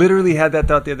 I literally had that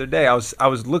thought the other day. I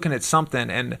was looking at something,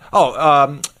 and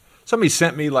somebody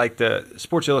sent me, like, the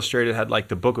Sports Illustrated had, like,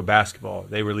 the book of basketball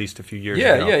they released a few years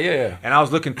ago. Yeah. And I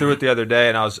was looking through it the other day,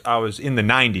 and I was in the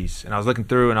 90s, and I was looking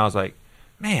through, and I was like,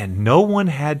 man, no one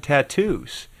had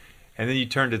tattoos. And then you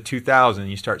turn to 2000, and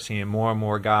you start seeing more and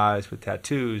more guys with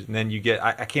tattoos. And then you get,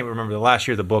 I can't remember, the last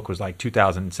year of the book was like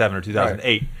 2007 or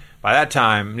 2008. Right. By that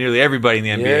time, nearly everybody in the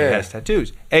NBA has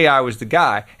tattoos. AI was the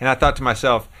guy. And I thought to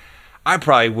myself, I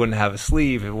probably wouldn't have a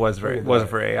sleeve if it wasn't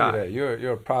for AI.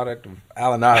 You're a product of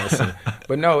Allen Iverson.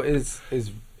 But no, it's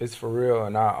for real.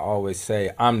 And I always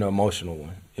say I'm the emotional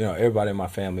one. Everybody in my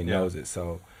family knows it.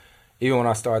 So even when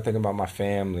I start thinking about my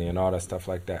family and all that stuff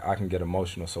like that, I can get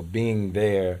emotional. So being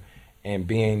there and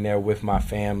being there with my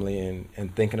family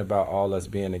and thinking about all us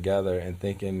being together and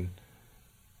thinking,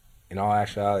 in all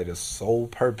actuality, the sole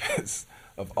purpose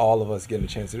of all of us getting a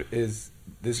chance is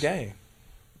this game.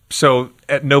 So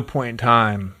at no point in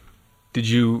time did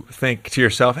you think to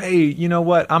yourself, hey, you know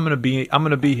what, I'm gonna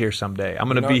be here someday. I'm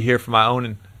gonna be here for my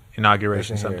own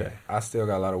inauguration someday. I still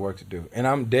got a lot of work to do, and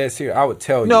I'm dead serious. I would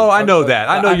tell you. No, I know that.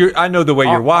 I know the way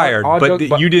you're wired, but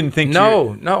you didn't think.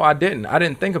 No, I didn't. I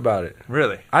didn't think about it.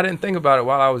 Really? I didn't think about it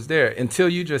while I was there until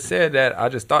you just said that. I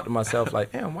just thought to myself,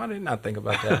 like, damn, why didn't I think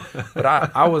about that? But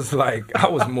I was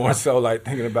more so like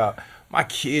thinking about my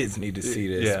kids need to see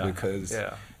this because.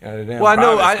 Well,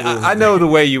 I know the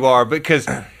way you are, because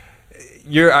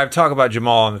I talk about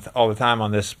Jamal all the time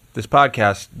on this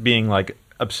podcast being like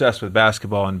obsessed with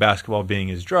basketball and basketball being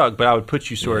his drug, but I would put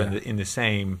you sort of in the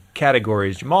same category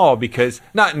as Jamal, because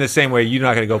not in the same way you're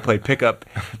not going to go play pickup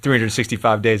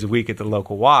 365 days a week at the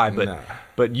local Y,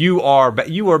 but you are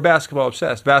basketball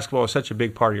obsessed. Basketball is such a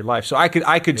big part of your life. So I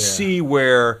could see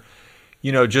where,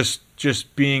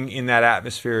 just being in that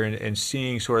atmosphere and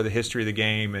seeing sort of the history of the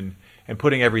game and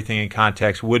putting everything in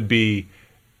context would be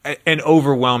an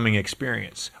overwhelming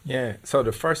experience. Yeah. So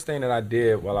the first thing that I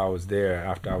did while I was there,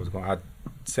 after I was going, I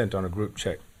sent on a group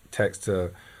text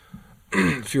to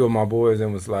a few of my boys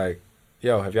and was like,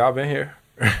 "Yo, have y'all been here?"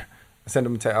 I sent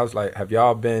them a text. I was like, "Have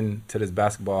y'all been to this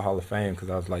Basketball Hall of Fame?" Because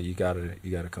I was like, "You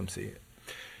gotta come see it."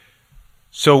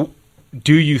 So,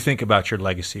 do you think about your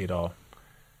legacy at all?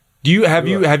 Have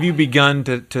you begun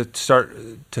to start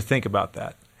to think about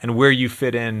that and where you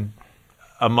fit in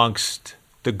amongst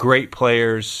the great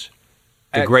players,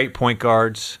 the great point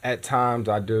guards? At times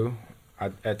I do.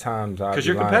 At times I. Because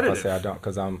you're competitive. If I say I don't,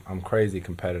 because I'm crazy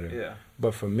competitive. Yeah.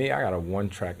 But for me, I got a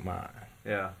one-track mind.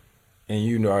 Yeah. And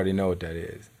you already know what that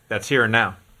is. That's here and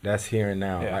now. That's here and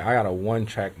now. Yeah. Like, I got a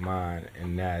one-track mind,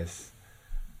 and that's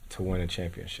to win a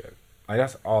championship. Like,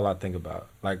 that's all I think about.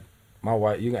 Like, my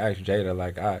wife, you can ask Jada,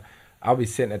 like, I'll be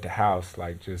sitting at the house,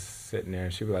 like, just sitting there,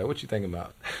 and she'll be like, "What you thinking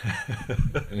about?"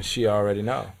 And she already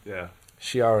know. Yeah.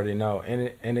 She already know.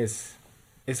 And it's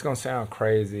going to sound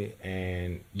crazy,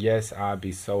 and yes, I'd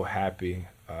be so happy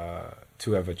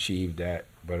to have achieved that,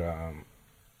 but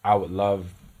I would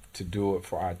love to do it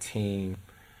for our team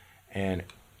and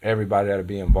everybody that'll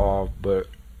be involved. But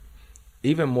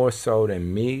even more so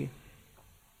than me,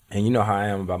 and you know how I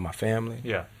am about my family.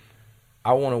 Yeah.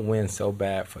 I want to win so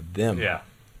bad for them. Yeah.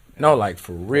 No, like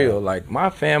for real. Yeah. Like my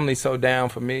family's so down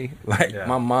for me. Like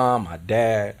my mom, my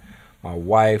dad, my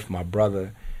wife, my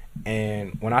brother.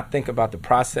 And when I think about the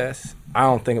process, I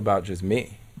don't think about just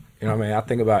me. You know what I mean? I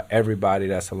think about everybody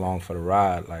that's along for the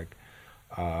ride. Like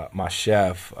my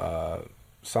chef,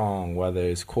 Song, whether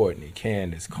it's Courtney,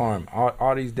 Candace, Carmen,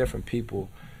 all these different people.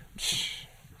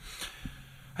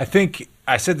 I think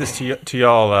I said this to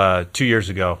y'all 2 years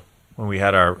ago when we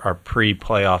had our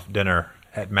pre-playoff dinner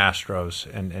at Mastro's,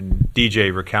 and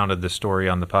DJ recounted the story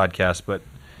on the podcast. But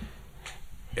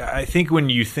I think when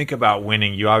you think about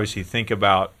winning, you obviously think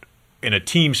about, in a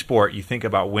team sport, you think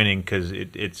about winning because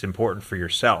it's important for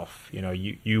yourself. You know,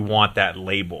 you want that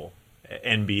label,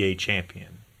 NBA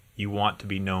champion. You want to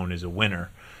be known as a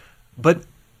winner. But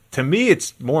to me,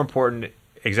 it's more important,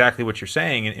 exactly what you're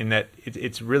saying, in that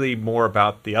it's really more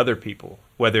about the other people,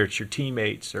 whether it's your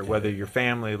teammates or whether your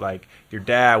family, like your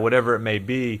dad, whatever it may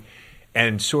be,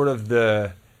 and sort of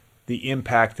the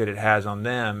impact that it has on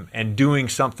them and doing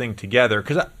something together.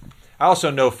 Because I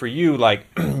also know for you, like,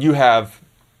 you have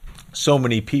so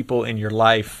many people in your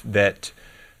life that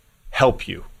help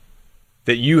you,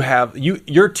 that you have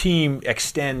your team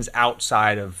extends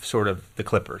outside of sort of the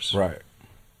Clippers. Right.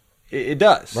 It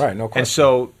does. Right, no question. And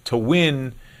so to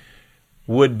win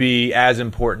would be as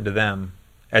important to them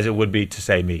as it would be to,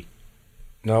 say, me.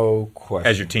 No question.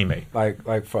 As your teammate.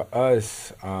 Like for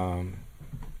us,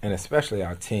 and especially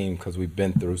our team, because we've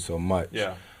been through so much,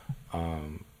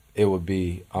 it would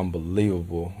be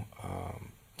unbelievable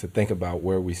to think about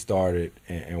where we started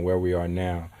and where we are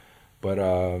now. But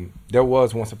there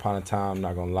was once upon a time, I'm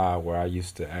not going to lie, where I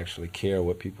used to actually care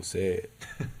what people said.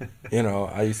 You know,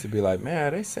 I used to be like, man,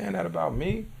 are they saying that about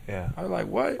me? Yeah. I was like,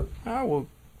 what? I will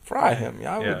fry him.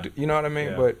 You know what I mean?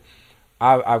 Yeah. But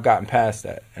I've gotten past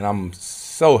that, and I'm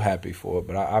so happy for it.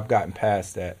 But I've gotten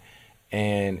past that,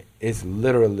 and it's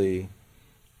literally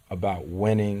about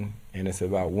winning, and it's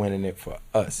about winning it for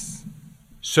us.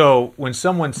 So when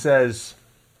someone says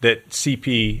that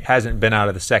CP hasn't been out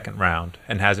of the second round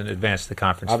and hasn't advanced to the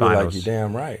conference finals, I'll be like, you're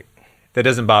damn right. That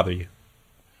doesn't bother you?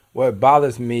 Well, it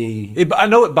bothers me. I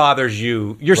know it bothers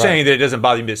you. You're saying that it doesn't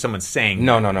bother you that someone's saying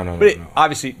no. But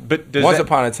obviously, but does once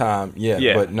upon a time,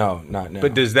 yeah, but no, not now.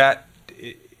 But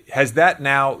has that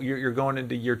now, you're going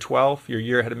into year 12? You're a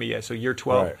year ahead of me yet, so year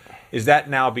 12. Right. Is that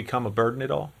now become a burden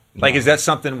at all? No. Like, is that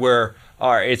something where,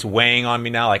 all right, it's weighing on me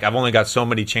now? Like, I've only got so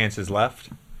many chances left?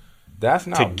 That's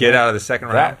not to get out of the second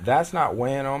round. That's not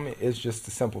weighing on me. It's just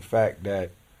the simple fact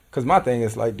that, because my thing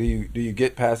is like, do you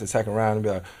get past the second round and be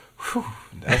like, whew,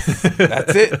 that's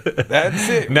it, that's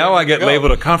it. Now I get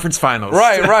labeled a conference finals.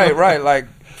 Right. Like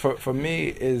for me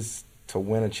is to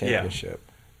win a championship.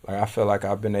 Yeah. Like I feel like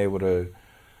I've been able to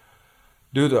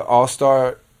do the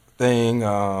All-Star thing,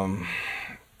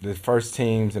 the first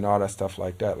teams and all that stuff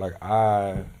like that. Like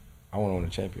I want to win a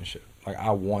championship. Like I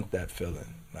want that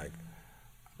feeling. Like,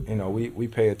 you know, we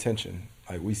pay attention.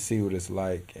 Like we see what it's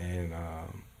like, and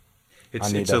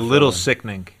it's a little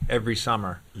sickening every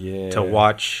summer to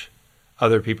watch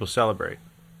other people celebrate.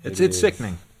 It's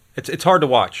sickening. It's hard to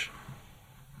watch.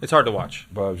 It's hard to watch.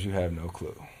 Bubs, you have no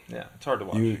clue. Yeah, it's hard to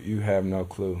watch. You have no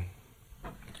clue.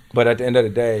 But at the end of the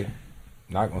day,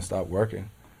 I'm not gonna stop working.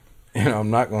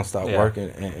 I'm not gonna stop working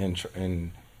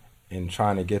and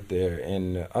trying to get there.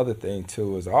 And the other thing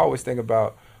too is I always think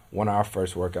about one of our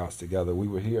first workouts together. We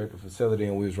were here at the facility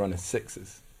and we was running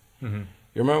sixes. Mm-hmm.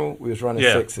 You remember we was running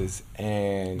sixes,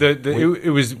 and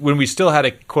it was when we still had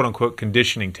a quote unquote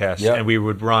conditioning test, and we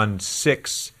would run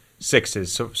sixes.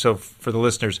 So for the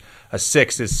listeners, a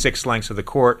six is 6 lengths of the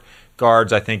court.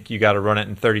 Guards, I think you got to run it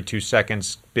in 32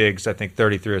 seconds. Bigs, I think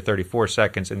 33 or 34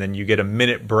 seconds, and then you get a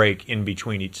minute break in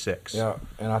between each six. Yeah,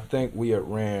 and I think we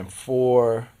had ran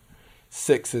 4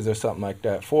 sixes or something like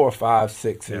that, 4 or 5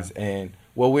 sixes, and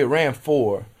we ran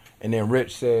 4, and then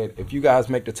Rich said, if you guys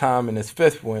make the time in this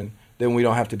 5th one, then we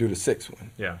don't have to do the 6th one.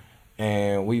 Yeah.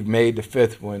 And we made the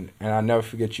 5th one, and I never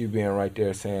forget you being right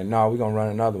there saying, no, we're going to run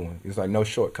another one. It was like, no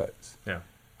shortcuts. Yeah.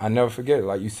 I never forget it.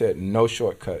 Like you said, no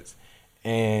shortcuts.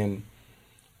 And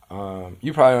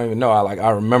you probably don't even know.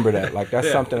 I remember that. Like,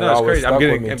 that's something that always stuck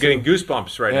with me, I'm getting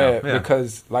goosebumps right now. Yeah,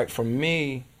 because, like, for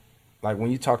me, like,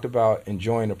 when you talked about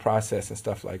enjoying the process and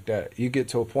stuff like that, you get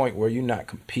to a point where you're not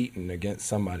competing against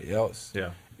somebody else.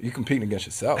 Yeah. You're competing against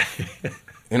yourself.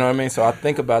 You know what I mean? So I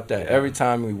think about that every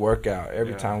time we work out,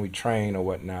 every time we train or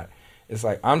whatnot. It's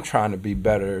like I'm trying to be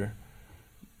better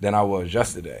than I was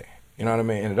yesterday. You know what I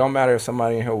mean? And it don't matter if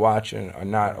somebody in here watching or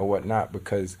not or whatnot,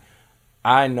 because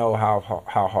I know how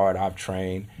hard I've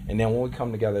trained. And then when we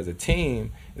come together as a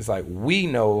team, it's like we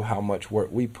know how much work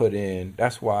we put in.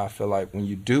 That's why I feel like when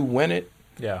you do win it,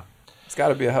 it's got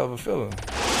to be a hell of a feeling.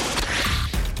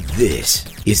 This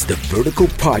is the Vertical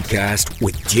Podcast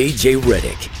with JJ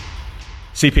Redick.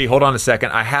 CP, hold on a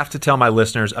second. I have to tell my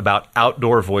listeners about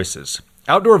Outdoor Voices.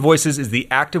 Outdoor Voices is the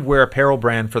activewear apparel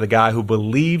brand for the guy who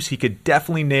believes he could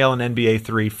definitely nail an NBA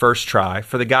 3 first try,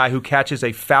 for the guy who catches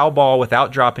a foul ball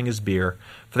without dropping his beer,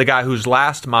 for the guy whose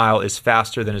last mile is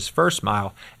faster than his first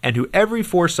mile, and who every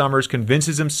 4 summers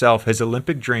convinces himself his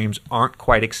Olympic dreams aren't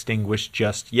quite extinguished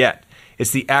just yet.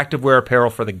 It's the activewear apparel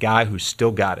for the guy who's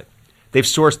still got it. They've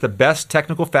sourced the best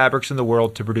technical fabrics in the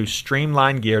world to produce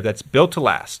streamlined gear that's built to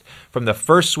last, from the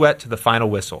first sweat to the final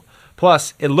whistle.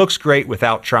 Plus, it looks great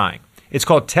without trying. It's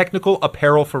called Technical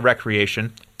Apparel for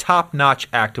Recreation, top-notch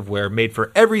activewear made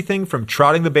for everything from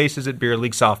trotting the bases at beer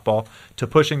league softball to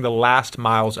pushing the last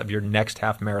miles of your next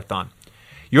half marathon.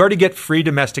 You already get free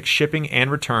domestic shipping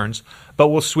and returns, but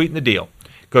we'll sweeten the deal.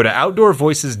 Go to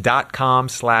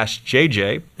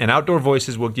outdoorvoices.com/JJ, and Outdoor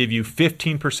Voices will give you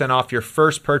 15% off your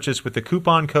first purchase with the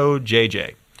coupon code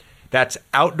JJ. That's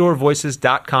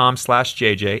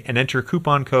outdoorvoices.com/JJ, and enter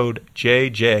coupon code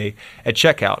JJ at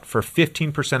checkout for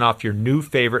 15% off your new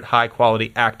favorite high-quality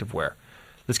activewear.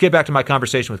 Let's get back to my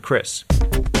conversation with Chris.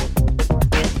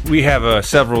 We have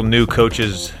several new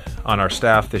coaches on our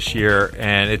staff this year,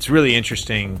 and it's really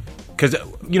interesting because,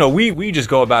 we just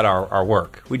go about our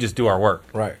work. We just do our work.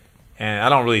 Right. And I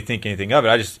don't really think anything of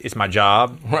it. It's my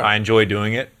job. Right. I enjoy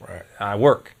doing it. Right. I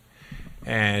work.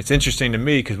 And it's interesting to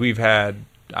me because we've had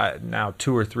now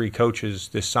 2 or 3 coaches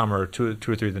this summer, two or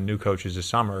three of the new coaches this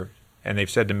summer, and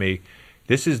they've said to me,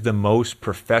 this is the most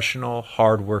professional,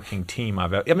 hardworking team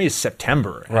I've ever. I mean, it's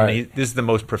September. Right. This is the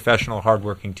most professional,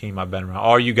 hardworking team I've been around.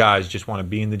 All you guys just want to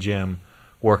be in the gym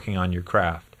working on your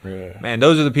craft. Yeah. Man,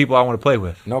 those are the people I want to play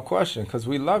with. No question, because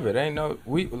we love it.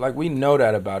 We know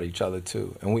that about each other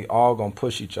too, and we all gonna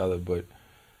push each other, but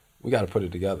we got to put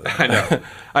it together. I know.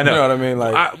 You know what I mean?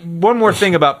 Like one more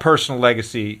thing about personal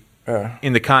legacy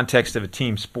in the context of a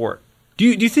team sport. Do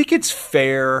you think it's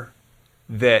fair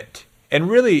that,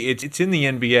 and really it's in the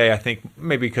NBA, I think,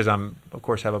 maybe because I'm, of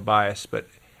course, have a bias, but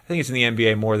I think it's in the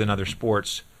NBA more than other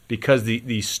sports because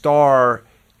the star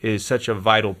is such a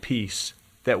vital piece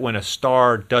that when a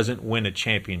star doesn't win a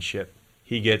championship,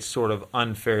 he gets sort of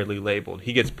unfairly labeled.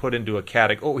 He gets put into a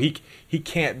category. He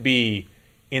can't be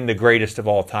in the greatest of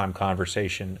all time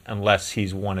conversation unless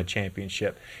he's won a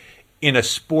championship. In a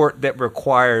sport that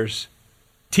requires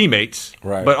teammates,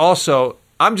 right, but also,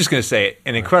 I'm just going to say it,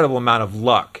 an incredible amount of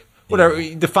luck. Whatever,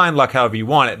 define luck however you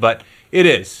want it, but it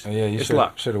is. Yeah, you should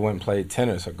have went and played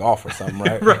tennis or golf or something,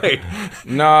 right? Right.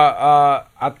 No,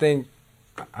 I think,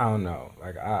 I don't know.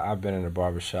 Like, I've been in a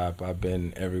barbershop. I've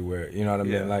been everywhere. You know what I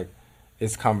mean? Yeah. Like,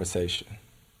 it's conversation.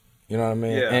 You know what I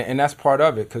mean? Yeah. And that's part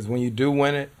of it, because when you do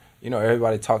win it,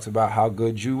 everybody talks about how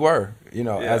good you were,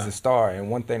 as a star.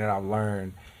 And one thing that I've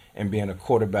learned in being a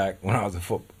quarterback when I was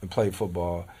played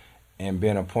football and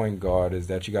being a point guard is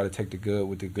that you got to take the good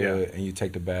with the good and you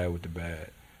take the bad with the bad.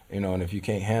 And if you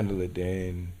can't handle it,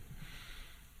 then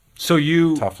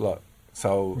tough luck.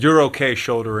 So you're okay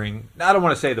shouldering. I don't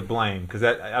want to say the blame because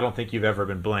I don't think you've ever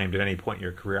been blamed at any point in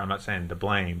your career. I'm not saying to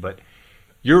blame, but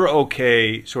you're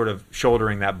okay sort of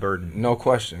shouldering that burden. No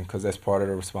question, because that's part of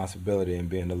the responsibility in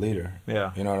being the leader.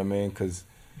 Yeah. You know what I mean? Because,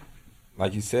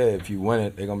 like you said, if you win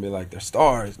it, they're going to be like, their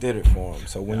stars did it for them.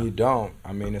 So when you don't,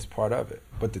 I mean, it's part of it.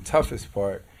 But the toughest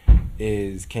part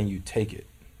is, can you take it?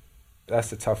 That's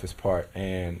the toughest part.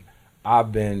 And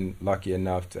I've been lucky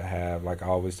enough to have, like I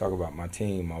always talk about my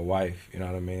team, my wife, you know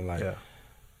what I mean? Like,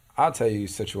 I'll tell you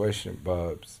situation,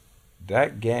 Bubs.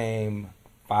 That game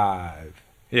 5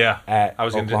 I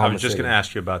was just going to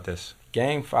ask you about this.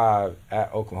 Game 5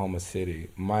 at Oklahoma City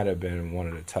might have been one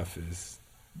of the toughest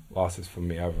losses for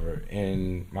me ever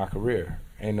in my career.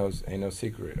 Ain't no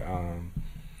secret.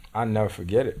 I'll never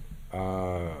forget it.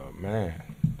 Man,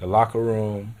 the locker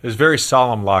room. It was a very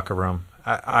solemn locker room.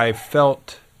 I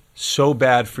felt so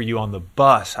bad for you on the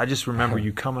bus. I just remember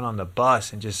you coming on the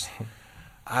bus and just,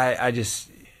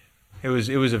 it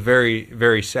was a very,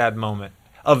 very sad moment.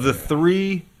 Of the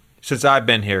 3 since I've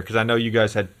been here, because I know you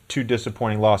guys had 2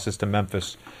 disappointing losses to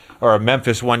Memphis, or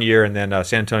Memphis one year and then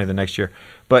San Antonio the next year.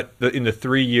 But in the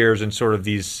 3 years and sort of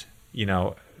these,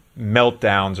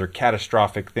 meltdowns or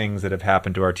catastrophic things that have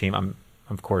happened to our team, I'm,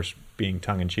 of course, being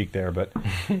tongue-in-cheek there, but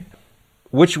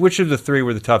which of the 3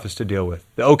 were the toughest to deal with?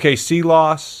 The OKC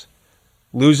loss,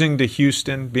 losing to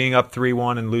Houston, being up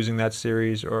 3-1 and losing that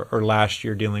series, or last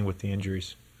year dealing with the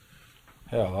injuries?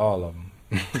 Hell, all of them.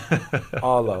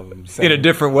 All of them. Same. In a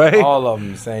different way? All of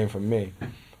them, same for me.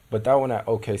 But that one at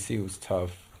OKC was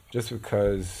tough just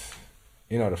because,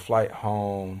 the flight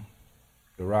home,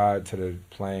 the ride to the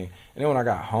plane. And then when I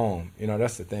got home,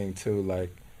 that's the thing too.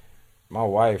 Like, my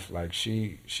wife, like,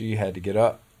 she had to get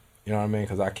up, you know what I mean?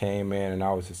 Because I came in and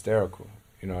I was hysterical,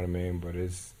 you know what I mean? But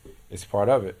it's part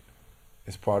of it.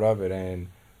 It's part of it. And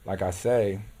like I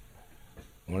say,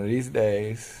 one of these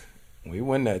days, we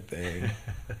win that thing.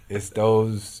 It's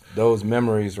those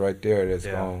memories right there that's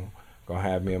gonna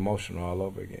have me emotional all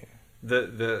over again.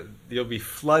 You'll be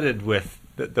flooded with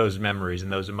those memories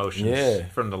and those emotions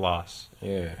from the loss.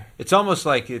 Yeah, it's almost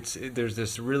like there's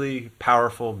this really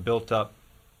powerful built up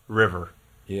river.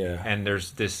 Yeah, and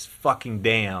there's this fucking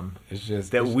dam.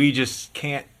 We just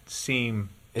can't seem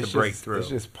to break through. It's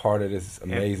just part of this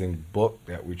amazing book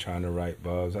that we're trying to write,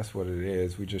 Bubs. That's what it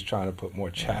is. We're just trying to put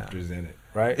more chapters in it.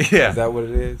 Right? Yeah. Is that what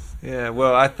it is? Yeah.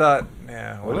 Well, I thought.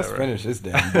 Well, let's finish this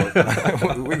damn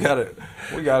book.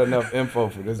 we got enough info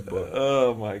for this book.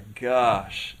 Oh my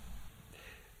gosh.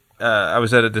 I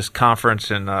was at this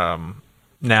conference in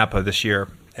Napa this year,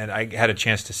 and I had a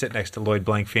chance to sit next to Lloyd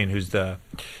Blankfein, who's the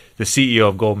CEO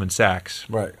of Goldman Sachs.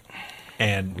 Right.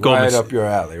 And right up your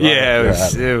alley.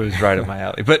 Right it was right up my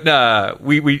alley. But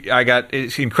I got,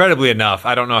 it's incredibly enough.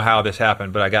 I don't know how this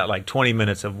happened, but I got like 20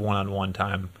 minutes of one-on-one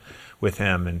time with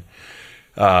him,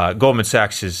 and Goldman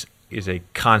Sachs is a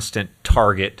constant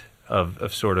target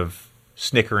of sort of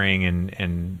snickering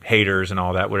and haters and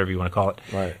all that, whatever you want to call it.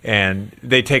 Right. And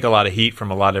they take a lot of heat from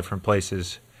a lot of different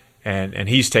places, and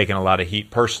he's taken a lot of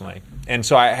heat personally. And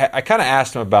so I kind of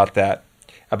asked him about that,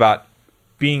 about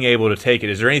being able to take it.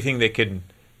 Is there anything that can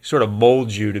sort of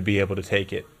mold you to be able to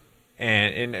take it?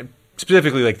 And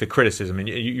specifically like the criticism. And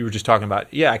you were just talking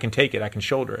about, I can take it, I can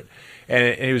shoulder it. And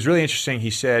it was really interesting. He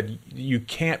said, you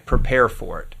can't prepare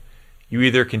for it. You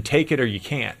either can take it or you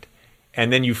can't.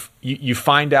 And then you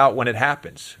find out when it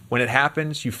happens. When it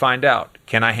happens, you find out,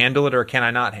 can I handle it or can I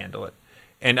not handle it?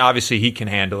 And obviously he can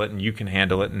handle it and you can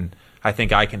handle it and I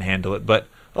think I can handle it. But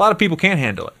a lot of people can't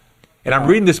handle it. And I'm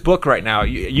reading this book right now.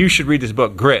 You should read this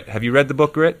book, Grit. Have you read the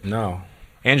book Grit? No.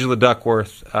 Angela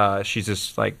Duckworth, she's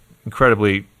this like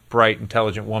incredibly bright,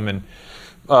 intelligent woman.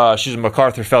 She's a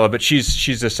MacArthur fellow, but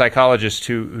she's a psychologist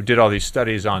who did all these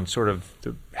studies on sort of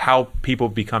how people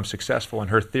become successful.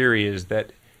 And her theory is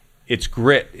that it's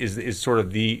grit is sort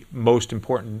of the most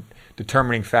important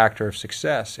determining factor of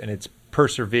success, and it's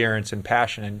perseverance and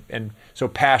passion. And so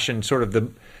passion, sort of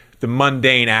the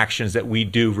mundane actions that we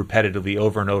do repetitively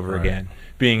over and over again,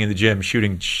 being in the gym,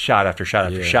 shooting shot after shot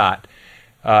after shot.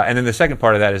 And then the second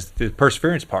part of that is the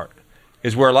perseverance part,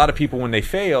 is where a lot of people, when they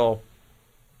fail,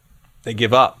 they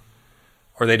give up,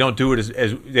 or they don't do it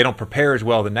as they don't prepare as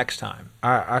well the next time.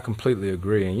 I completely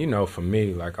agree. And, for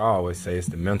me, like I always say, it's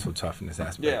the mental toughness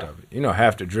aspect of it.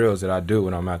 Half the drills that I do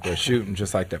when I'm out there shooting,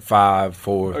 just like that 5,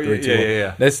 4, 3,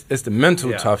 2, it's the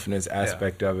mental toughness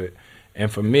aspect of it.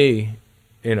 And for me,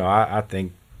 I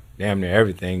think damn near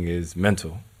everything is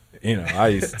mental. I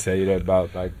used to tell you that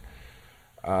about like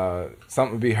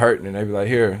something would be hurting and they'd be like,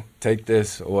 here, take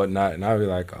this or whatnot. And I'd be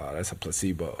like, oh, that's a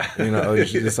placebo.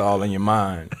 It's just all in your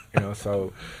mind.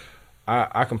 So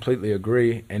I completely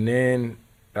agree. And then,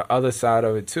 the other side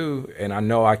of it too, and I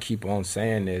know I keep on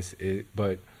saying this,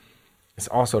 but it's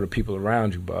also the people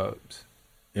around you, Bubs.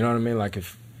 You know what I mean? Like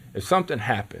if something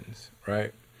happens,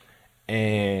 right,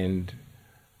 and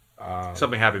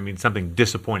something happened means something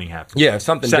disappointing happens. Yeah, if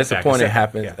something disappointing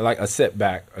happens, yeah. like a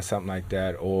setback or something like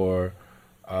that, or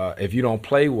if you don't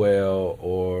play well,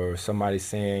 or somebody's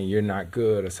saying you're not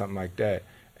good or something like that,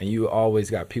 and you always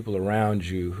got people around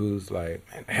you who's like,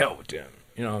 man, hell with them.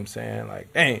 You know what I'm saying?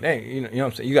 Like, dang, you know what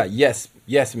I'm saying? You got yes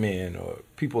men or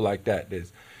people like that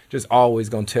that's just always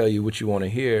going to tell you what you want to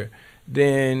hear,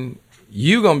 then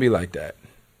you going to be like that.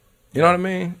 You know what I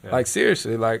mean? Yeah. Like,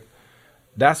 seriously, like,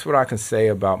 that's what I can say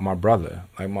about my brother,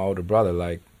 like my older brother.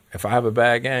 Like, if I have a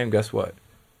bad game, guess what?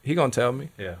 He going to tell me.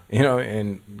 Yeah. You know,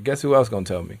 and guess who else going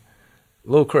to tell me?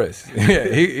 Lil Chris. Yeah,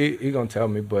 he going to tell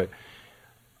me, but.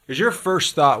 Is your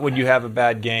first thought when you have a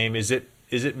bad game, is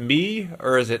it me,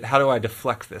 or is it how do I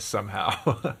deflect this somehow?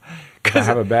 If I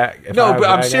have a bad No, but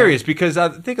I'm serious because I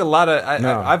think a lot of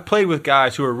I've played with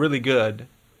guys who are really good,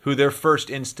 who their first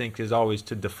instinct is always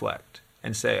to deflect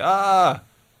and say,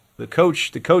 the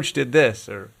coach did this,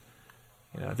 or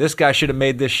this guy should have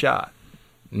made this shot.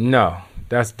 No,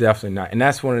 that's definitely not, and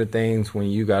that's one of the things when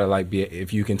you gotta like be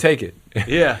if you can take it.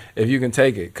 Yeah, if you can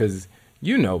take it, because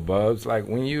Bubs, like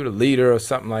when you're the leader or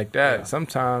something like that,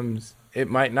 sometimes it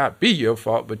might not be your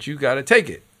fault, but you got to take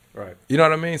it. Right. You know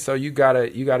what I mean? So you gotta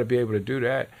be able to do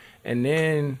that. And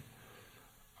then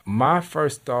my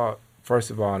first thought,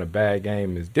 first of all, in a bad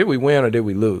game is, did we win or did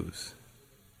we lose?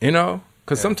 You know?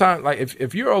 Because sometimes, like,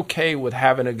 if you're okay with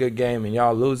having a good game and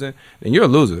y'all losing, then you're a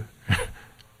loser.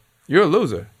 You're a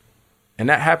loser. And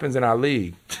that happens in our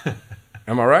league.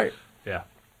 Am I right?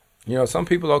 Yeah. Some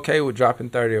people okay with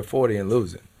dropping 30 or 40 and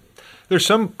losing. There's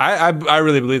some, I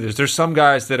really believe there's some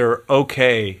guys that are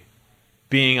okay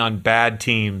being on bad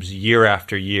teams year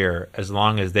after year as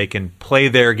long as they can play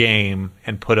their game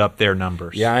and put up their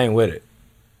numbers. Yeah, I ain't with it.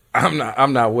 I'm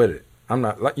not with it. I'm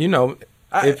not, like,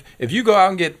 if you go out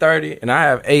and get 30 and I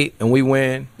have 8 and we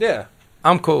win,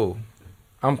 I'm cool.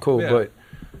 Yeah. But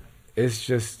it's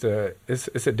just,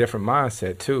 it's a different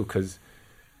mindset too, because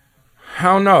I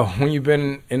don't know, when you've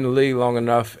been in the league long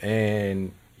enough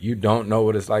and you don't know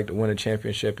what it's like to win a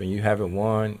championship and you haven't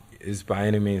won, it's by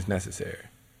any means necessary.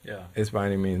 Yeah. It's by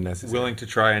any means necessary. Willing to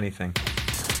try anything.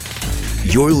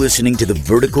 You're listening to the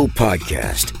Vertical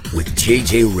Podcast with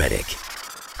JJ Redick.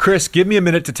 Chris, give me a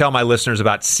minute to tell my listeners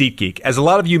about SeatGeek. As a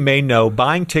lot of you may know,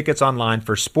 buying tickets online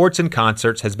for sports and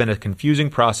concerts has been a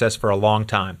confusing process for a long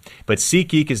time. But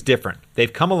SeatGeek is different.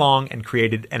 They've come along and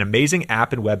created an amazing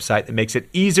app and website that makes it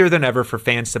easier than ever for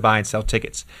fans to buy and sell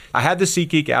tickets. I had the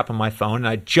SeatGeek app on my phone, and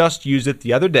I just used it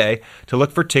the other day to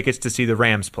look for tickets to see the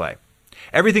Rams play.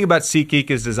 Everything about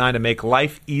SeatGeek is designed to make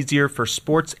life easier for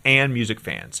sports and music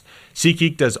fans.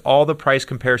 SeatGeek does all the price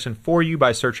comparison for you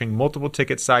by searching multiple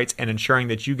ticket sites and ensuring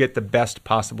that you get the best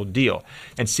possible deal.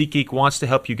 And SeatGeek wants to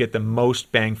help you get the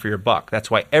most bang for your buck. That's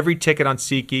why every ticket on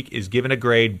SeatGeek is given a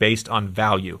grade based on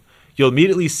value. You'll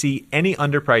immediately see any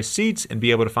underpriced seats and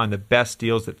be able to find the best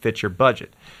deals that fit your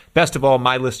budget. Best of all,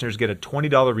 my listeners get a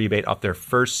 $20 rebate off their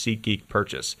first SeatGeek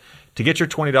purchase. To get your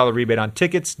 $20 rebate on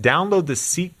tickets, download the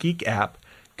SeatGeek app,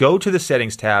 go to the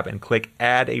Settings tab and click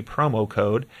Add a Promo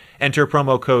Code. Enter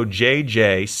promo code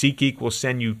JJ. SeatGeek will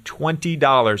send you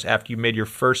 $20 after you made your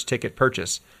first ticket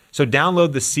purchase. So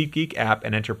download the SeatGeek app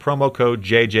and enter promo code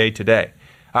JJ today.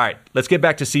 All right, let's get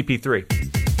back to CP3.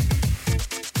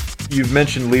 You've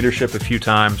mentioned leadership a few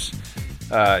times.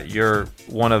 You're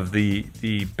one of the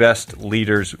best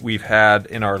leaders we've had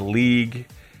in our league.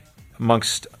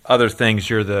 Amongst other things,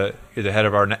 you're the head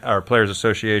of our Players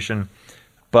Association.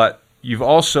 But you've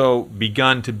also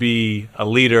begun to be a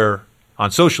leader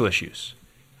on social issues.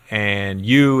 And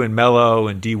you and Melo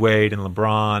and D. Wade and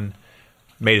LeBron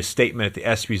made a statement at the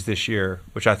ESPYs this year,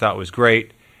 which I thought was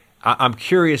great. I'm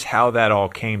curious how that all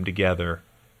came together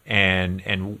and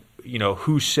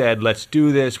who said, let's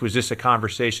do this? Was this a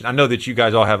conversation? I know that you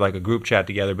guys all have like a group chat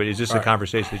together, but is this a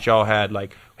conversation that y'all had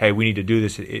like, hey, we need to do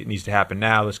this. It needs to happen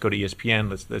now. Let's go to ESPN.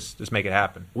 Let's make it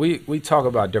happen. We talk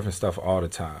about different stuff all the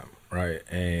time. Right,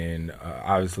 and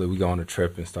obviously we go on a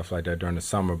trip and stuff like that during the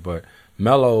summer. But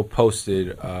Melo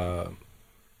posted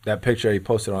that picture. He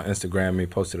posted on Instagram. He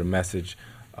posted a message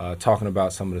talking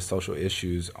about some of the social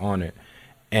issues on it.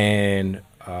 And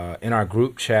in our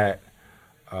group chat,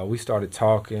 we started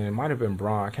talking. It might have been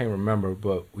Braun. I can't remember,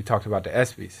 but we talked about the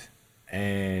ESPYs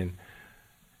and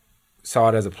saw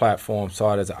it as a platform,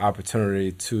 saw it as an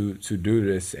opportunity to do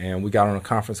this. And we got on a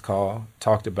conference call,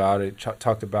 talked about it,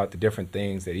 talked about the different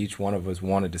things that each one of us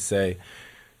wanted to say.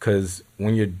 Because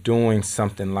when you're doing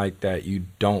something like that, you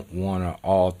don't want to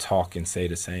all talk and say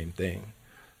the same thing.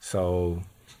 So,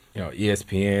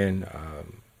 ESPN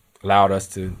allowed us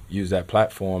to use that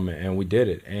platform, and we did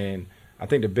it. And I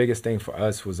think the biggest thing for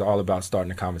us was all about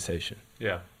starting a conversation.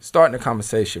 Yeah. Starting a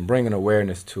conversation, bringing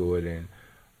awareness to it. And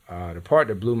the part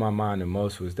that blew my mind the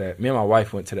most was that me and my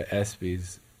wife went to the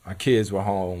ESPYs. Our kids were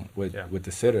home with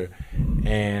the sitter.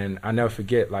 And I never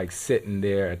forget, like, sitting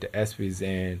there at the ESPYs,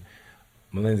 and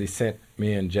Malindsay sent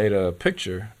me and Jada a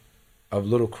picture of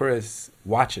little Chris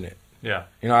watching it. Yeah.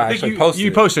 I actually posted it.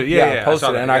 You posted it, yeah. I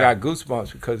posted it, and I got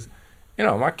goosebumps because,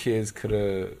 my kids could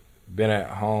have been at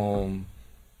home,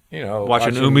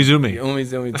 watching Umi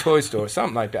Zoomy Toy Store,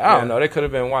 something like that. I don't know. They could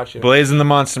have been watching Blazing the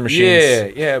Monster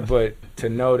Machines. Yeah. But to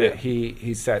know that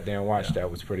he sat there and watched that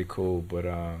was pretty cool. But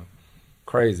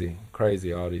crazy,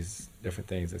 all these different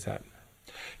things that's happening.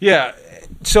 Yeah.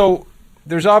 So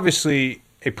there's obviously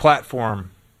a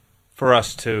platform for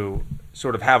us to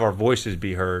sort of have our voices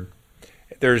be heard.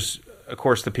 There's, of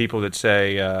course, the people that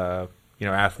say,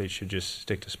 athletes should just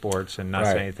stick to sports and not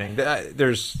say anything.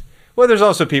 There's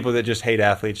also people that just hate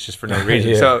athletes just for no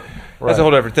reason. So that's a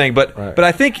whole different thing. But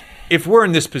I think if we're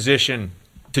in this position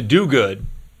to do good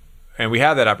and we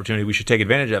have that opportunity, we should take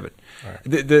advantage of it.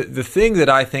 Right. The thing that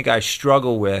I think I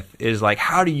struggle with is, like,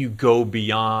 how do you go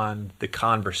beyond the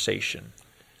conversation?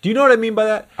 Do you know what I mean by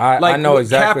that? I know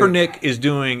exactly. Kaepernick is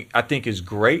doing, I think, is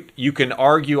great. You can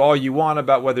argue all you want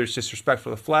about whether it's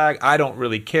disrespectful to the flag. I don't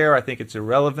really care. I think it's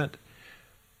irrelevant.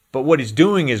 But what he's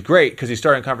doing is great because he's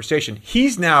starting a conversation.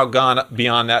 He's now gone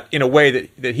beyond that in a way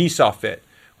that he saw fit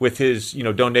with his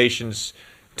donations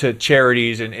to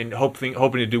charities and hoping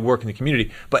to do work in the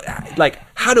community. But, like,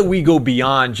 how do we go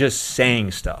beyond just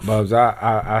saying stuff? Bubs,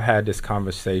 I had this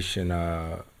conversation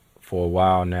for a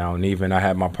while now, and even I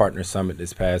had my partner summit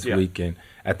this past week, and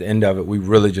at the end of it, we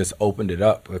really just opened it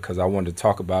up because I wanted to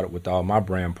talk about it with all my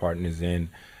brand partners and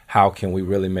how can we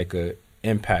really make an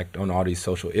impact on all these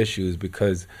social issues,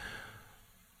 because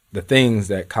the things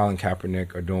that Colin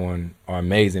Kaepernick are doing are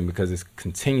amazing because it's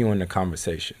continuing the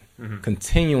conversation.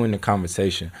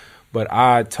 But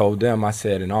I told them, I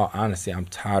said, in all honesty, I'm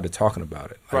tired of talking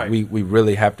about it. Like, we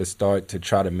really have to start to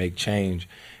try to make change.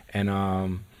 And I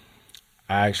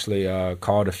actually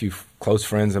called a few close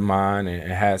friends of mine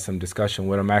and had some discussion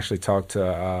with them. I actually talked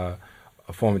to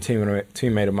a former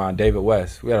teammate of mine, David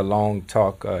West. We had a long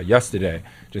talk yesterday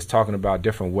just talking about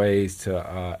different ways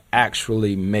to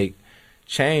actually make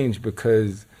change,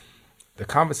 because the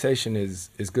conversation is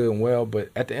good and well, but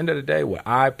at the end of the day, what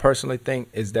I personally think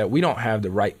is that we don't have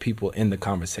the right people in the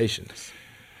conversations.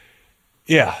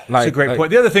 Yeah, that's a great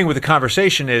point. The other thing with the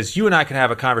conversation is you and I can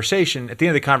have a conversation. At the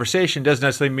end of the conversation doesn't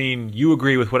necessarily mean you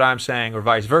agree with what I'm saying or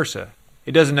vice versa.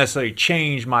 It doesn't necessarily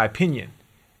change my opinion.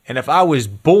 And if I was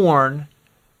born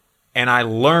and I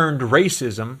learned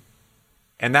racism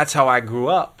and that's how I grew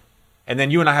up, and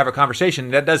then you and I have a conversation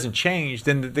that doesn't change,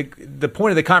 then the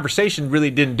point of the conversation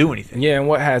really didn't do anything. Yeah, and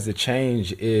what has to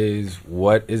change is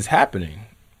what is happening.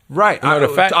 Right.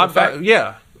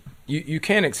 You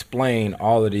can't explain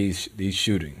all of these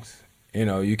shootings.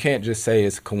 You can't just say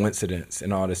it's coincidence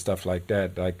and all this stuff like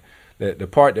that. Like the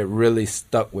part that really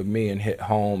stuck with me and hit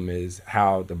home is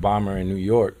how the bomber in New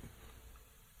York,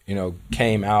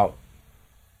 came out,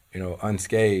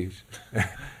 unscathed.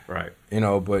 Right.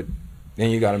 But then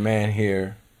you got a man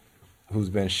here who's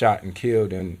been shot and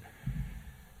killed, and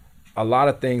a lot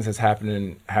of things that's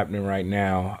happening right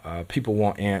now. People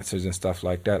want answers and stuff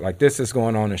like that. Like this is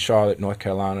going on in Charlotte, North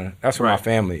Carolina. That's where my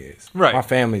family is. Right. My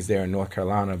family's there in North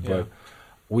Carolina, but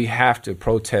we have to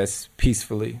protest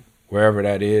peacefully wherever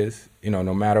that is,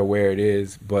 no matter where it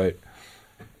is. But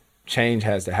change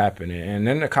has to happen. And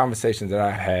then the conversations that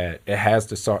I've had, it has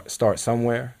to start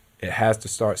somewhere. It has to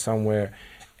start somewhere.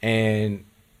 And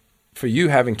for you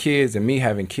having kids and me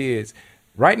having kids,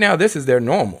 right now this is their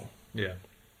normal. Yeah.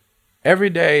 Every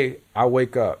day I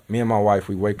wake up, me and my wife,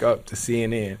 we wake up to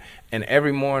CNN, and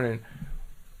every morning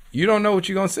you don't know what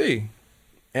you're going to see.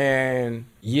 And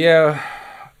yeah,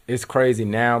 it's crazy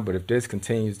now, but if this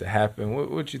continues to happen,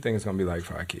 what do you think it's going to be like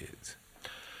for our kids?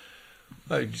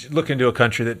 Look into a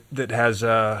country that has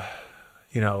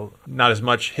not as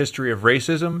much history of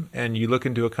racism, and you look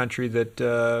into a country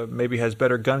that maybe has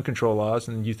better gun control laws,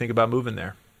 and you think about moving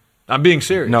there. I'm being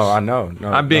serious. No, I know.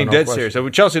 No, I'm being dead question. serious. So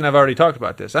Chelsea and I have already talked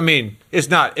about this. I mean, we're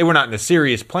not in the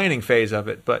serious planning phase of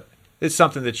it, but it's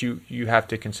something that you have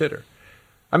to consider.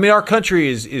 I mean, our country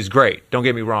is great. Don't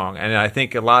get me wrong, and I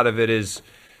think a lot of it is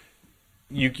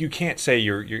you can't say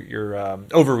you're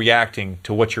overreacting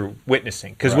to what you're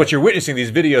witnessing, because what you're witnessing,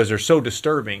 these videos are so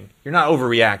disturbing. You're not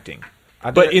overreacting.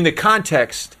 But in the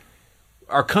context,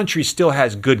 our country still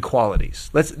has good qualities.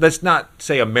 Let's not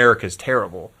say America's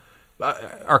terrible.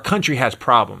 Our country has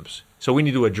problems. So we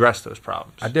need to address those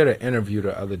problems. I did an interview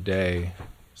the other day,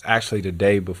 actually the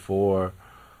day before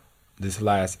this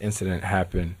last incident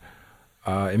happened.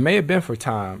 It may have been for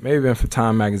Time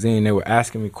magazine. They were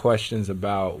asking me questions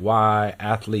about why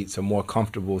athletes are more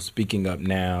comfortable speaking up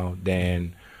now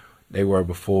than they were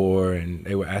before, and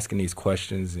they were asking these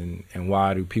questions, and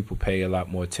why do people pay a lot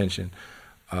more attention.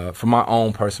 From my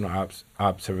own personal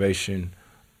observation,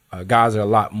 guys are a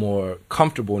lot more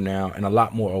comfortable now and a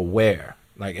lot more aware.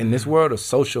 Like in this world of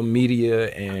social media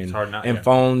and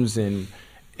phones and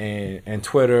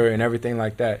Twitter and everything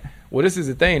like that. Well, this is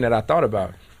the thing that I thought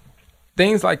about.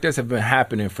 Things like this have been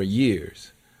happening for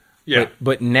years. Yeah.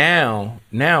 But now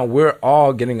we're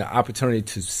all getting an opportunity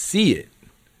to see it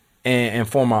and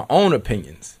form our own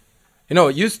opinions. You know,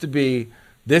 it used to be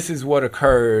this is what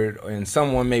occurred, and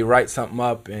someone may write something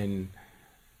up, and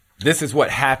this is what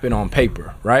happened on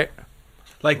paper, right?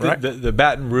 Like the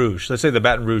Baton Rouge, let's say the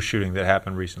Baton Rouge shooting that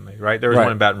happened recently, right? There was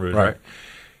one in Baton Rouge, right?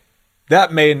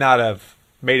 That may not have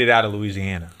made it out of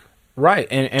Louisiana. Right.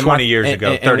 And 20 years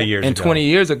ago, 30 years ago. And 20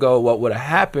 years ago, what would have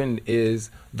happened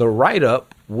is the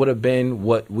write-up would have been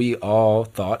what we all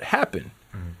thought happened.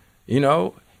 Mm-hmm. You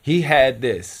know, he had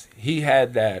this, he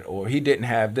had that, or he didn't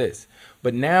have this.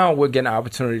 But now we're getting an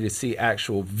opportunity to see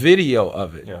actual video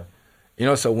of it. Yeah. You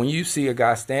know, so when you see a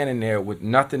guy standing there with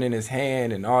nothing in his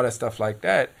hand and all that stuff like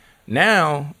that,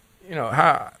 now, you know,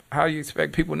 how do you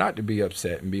expect people not to be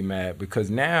upset and be mad?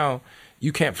 Because now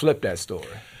you can't flip that story.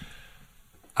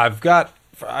 I just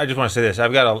want to say this.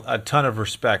 I've got a ton of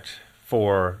respect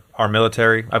for our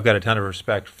military. I've got a ton of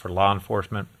respect for law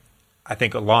enforcement. I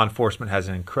think law enforcement has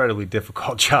an incredibly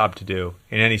difficult job to do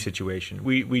in any situation.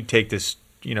 We take this,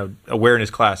 you know, awareness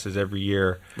classes every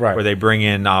year, right, where they bring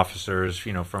in officers,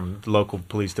 you know, from local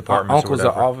police departments. My uncle's an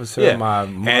officer. My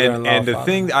mother-in-law. And the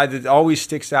thing that always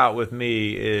sticks out with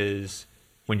me is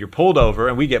when you're pulled over,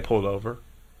 and we get pulled over,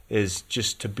 is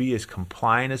just to be as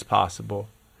compliant as possible.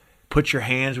 Put your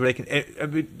hands where they can. I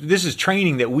mean, this is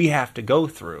training that we have to go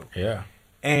through. Yeah.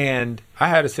 And I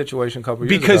had a situation a couple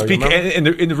of years ago. And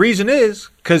the reason is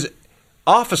because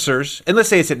officers, and let's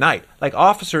say it's at night, like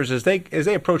officers, as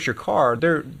they approach your car,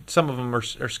 some of them are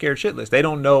scared shitless. They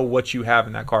don't know what you have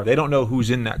in that car. They don't know who's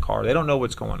in that car. They don't know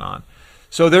what's going on.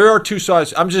 So there are two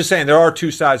sides. I'm just saying there are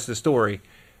two sides to the story.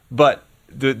 But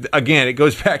again, it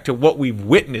goes back to what we've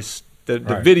witnessed, the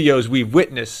videos we've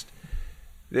witnessed.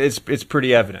 It's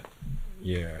pretty evident.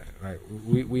 Yeah, like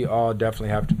we all definitely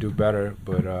have to do better,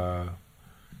 but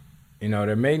you know,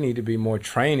 there may need to be more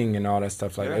training and all that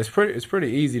stuff like that. It's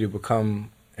pretty easy to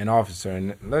become an officer,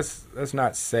 and let's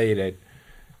not say that,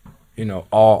 you know,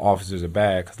 all officers are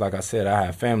bad, because like I said, I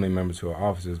have family members who are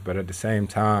officers, but at the same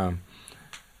time,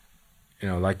 you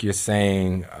know, like you're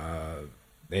saying,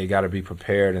 they got to be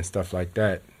prepared and stuff like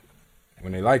that.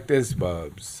 When they like this,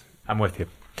 Bubs. I'm with you.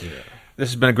 Yeah. This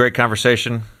has been a great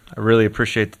conversation. I really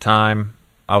appreciate the time.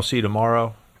 I'll see you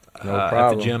tomorrow at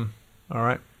the gym. All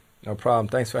right? No problem.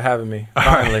 Thanks for having me.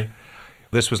 Finally. Right.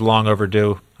 This was long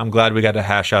overdue. I'm glad we got to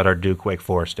hash out our Duke Wake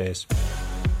Forest days.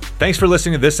 Thanks for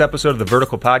listening to this episode of the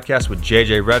Vertical Podcast with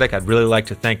JJ Redick. I'd really like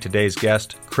to thank today's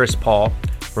guest, Chris Paul.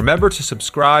 Remember to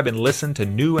subscribe and listen to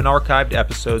new and archived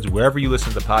episodes wherever you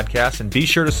listen to the podcast, and be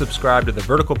sure to subscribe to the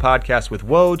Vertical Podcast with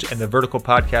Woj and the Vertical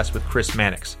Podcast with Chris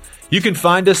Mannix. You can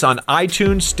find us on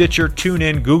iTunes, Stitcher,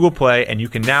 TuneIn, Google Play, and you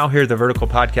can now hear the Vertical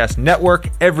Podcast Network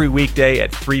every weekday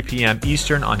at 3 p.m.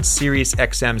 Eastern on Sirius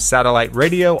XM Satellite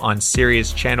Radio, on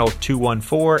Sirius Channel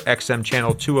 214, XM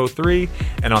Channel 203,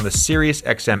 and on the Sirius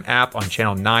XM app on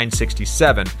Channel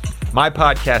 967. My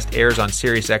podcast airs on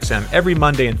Sirius XM every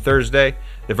Monday and Thursday,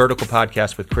 the Vertical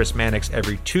Podcast with Chris Mannix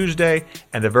every Tuesday,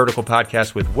 and the Vertical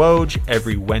Podcast with Woj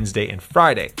every Wednesday and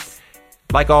Friday.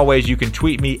 Like always, you can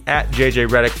tweet me at JJ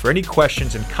Redick for any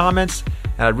questions and comments,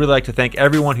 and I'd really like to thank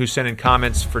everyone who sent in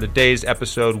comments for today's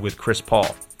episode with Chris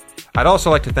Paul. I'd also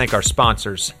like to thank our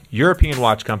sponsors, European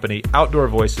Watch Company, Outdoor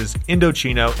Voices,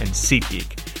 Indochino, and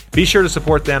SeatGeek. Be sure to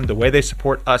support them the way they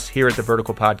support us here at the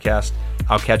Vertical Podcast.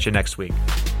 I'll catch you next week.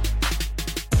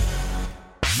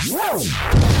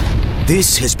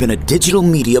 This has been a digital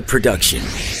media production.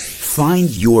 Find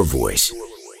your voice.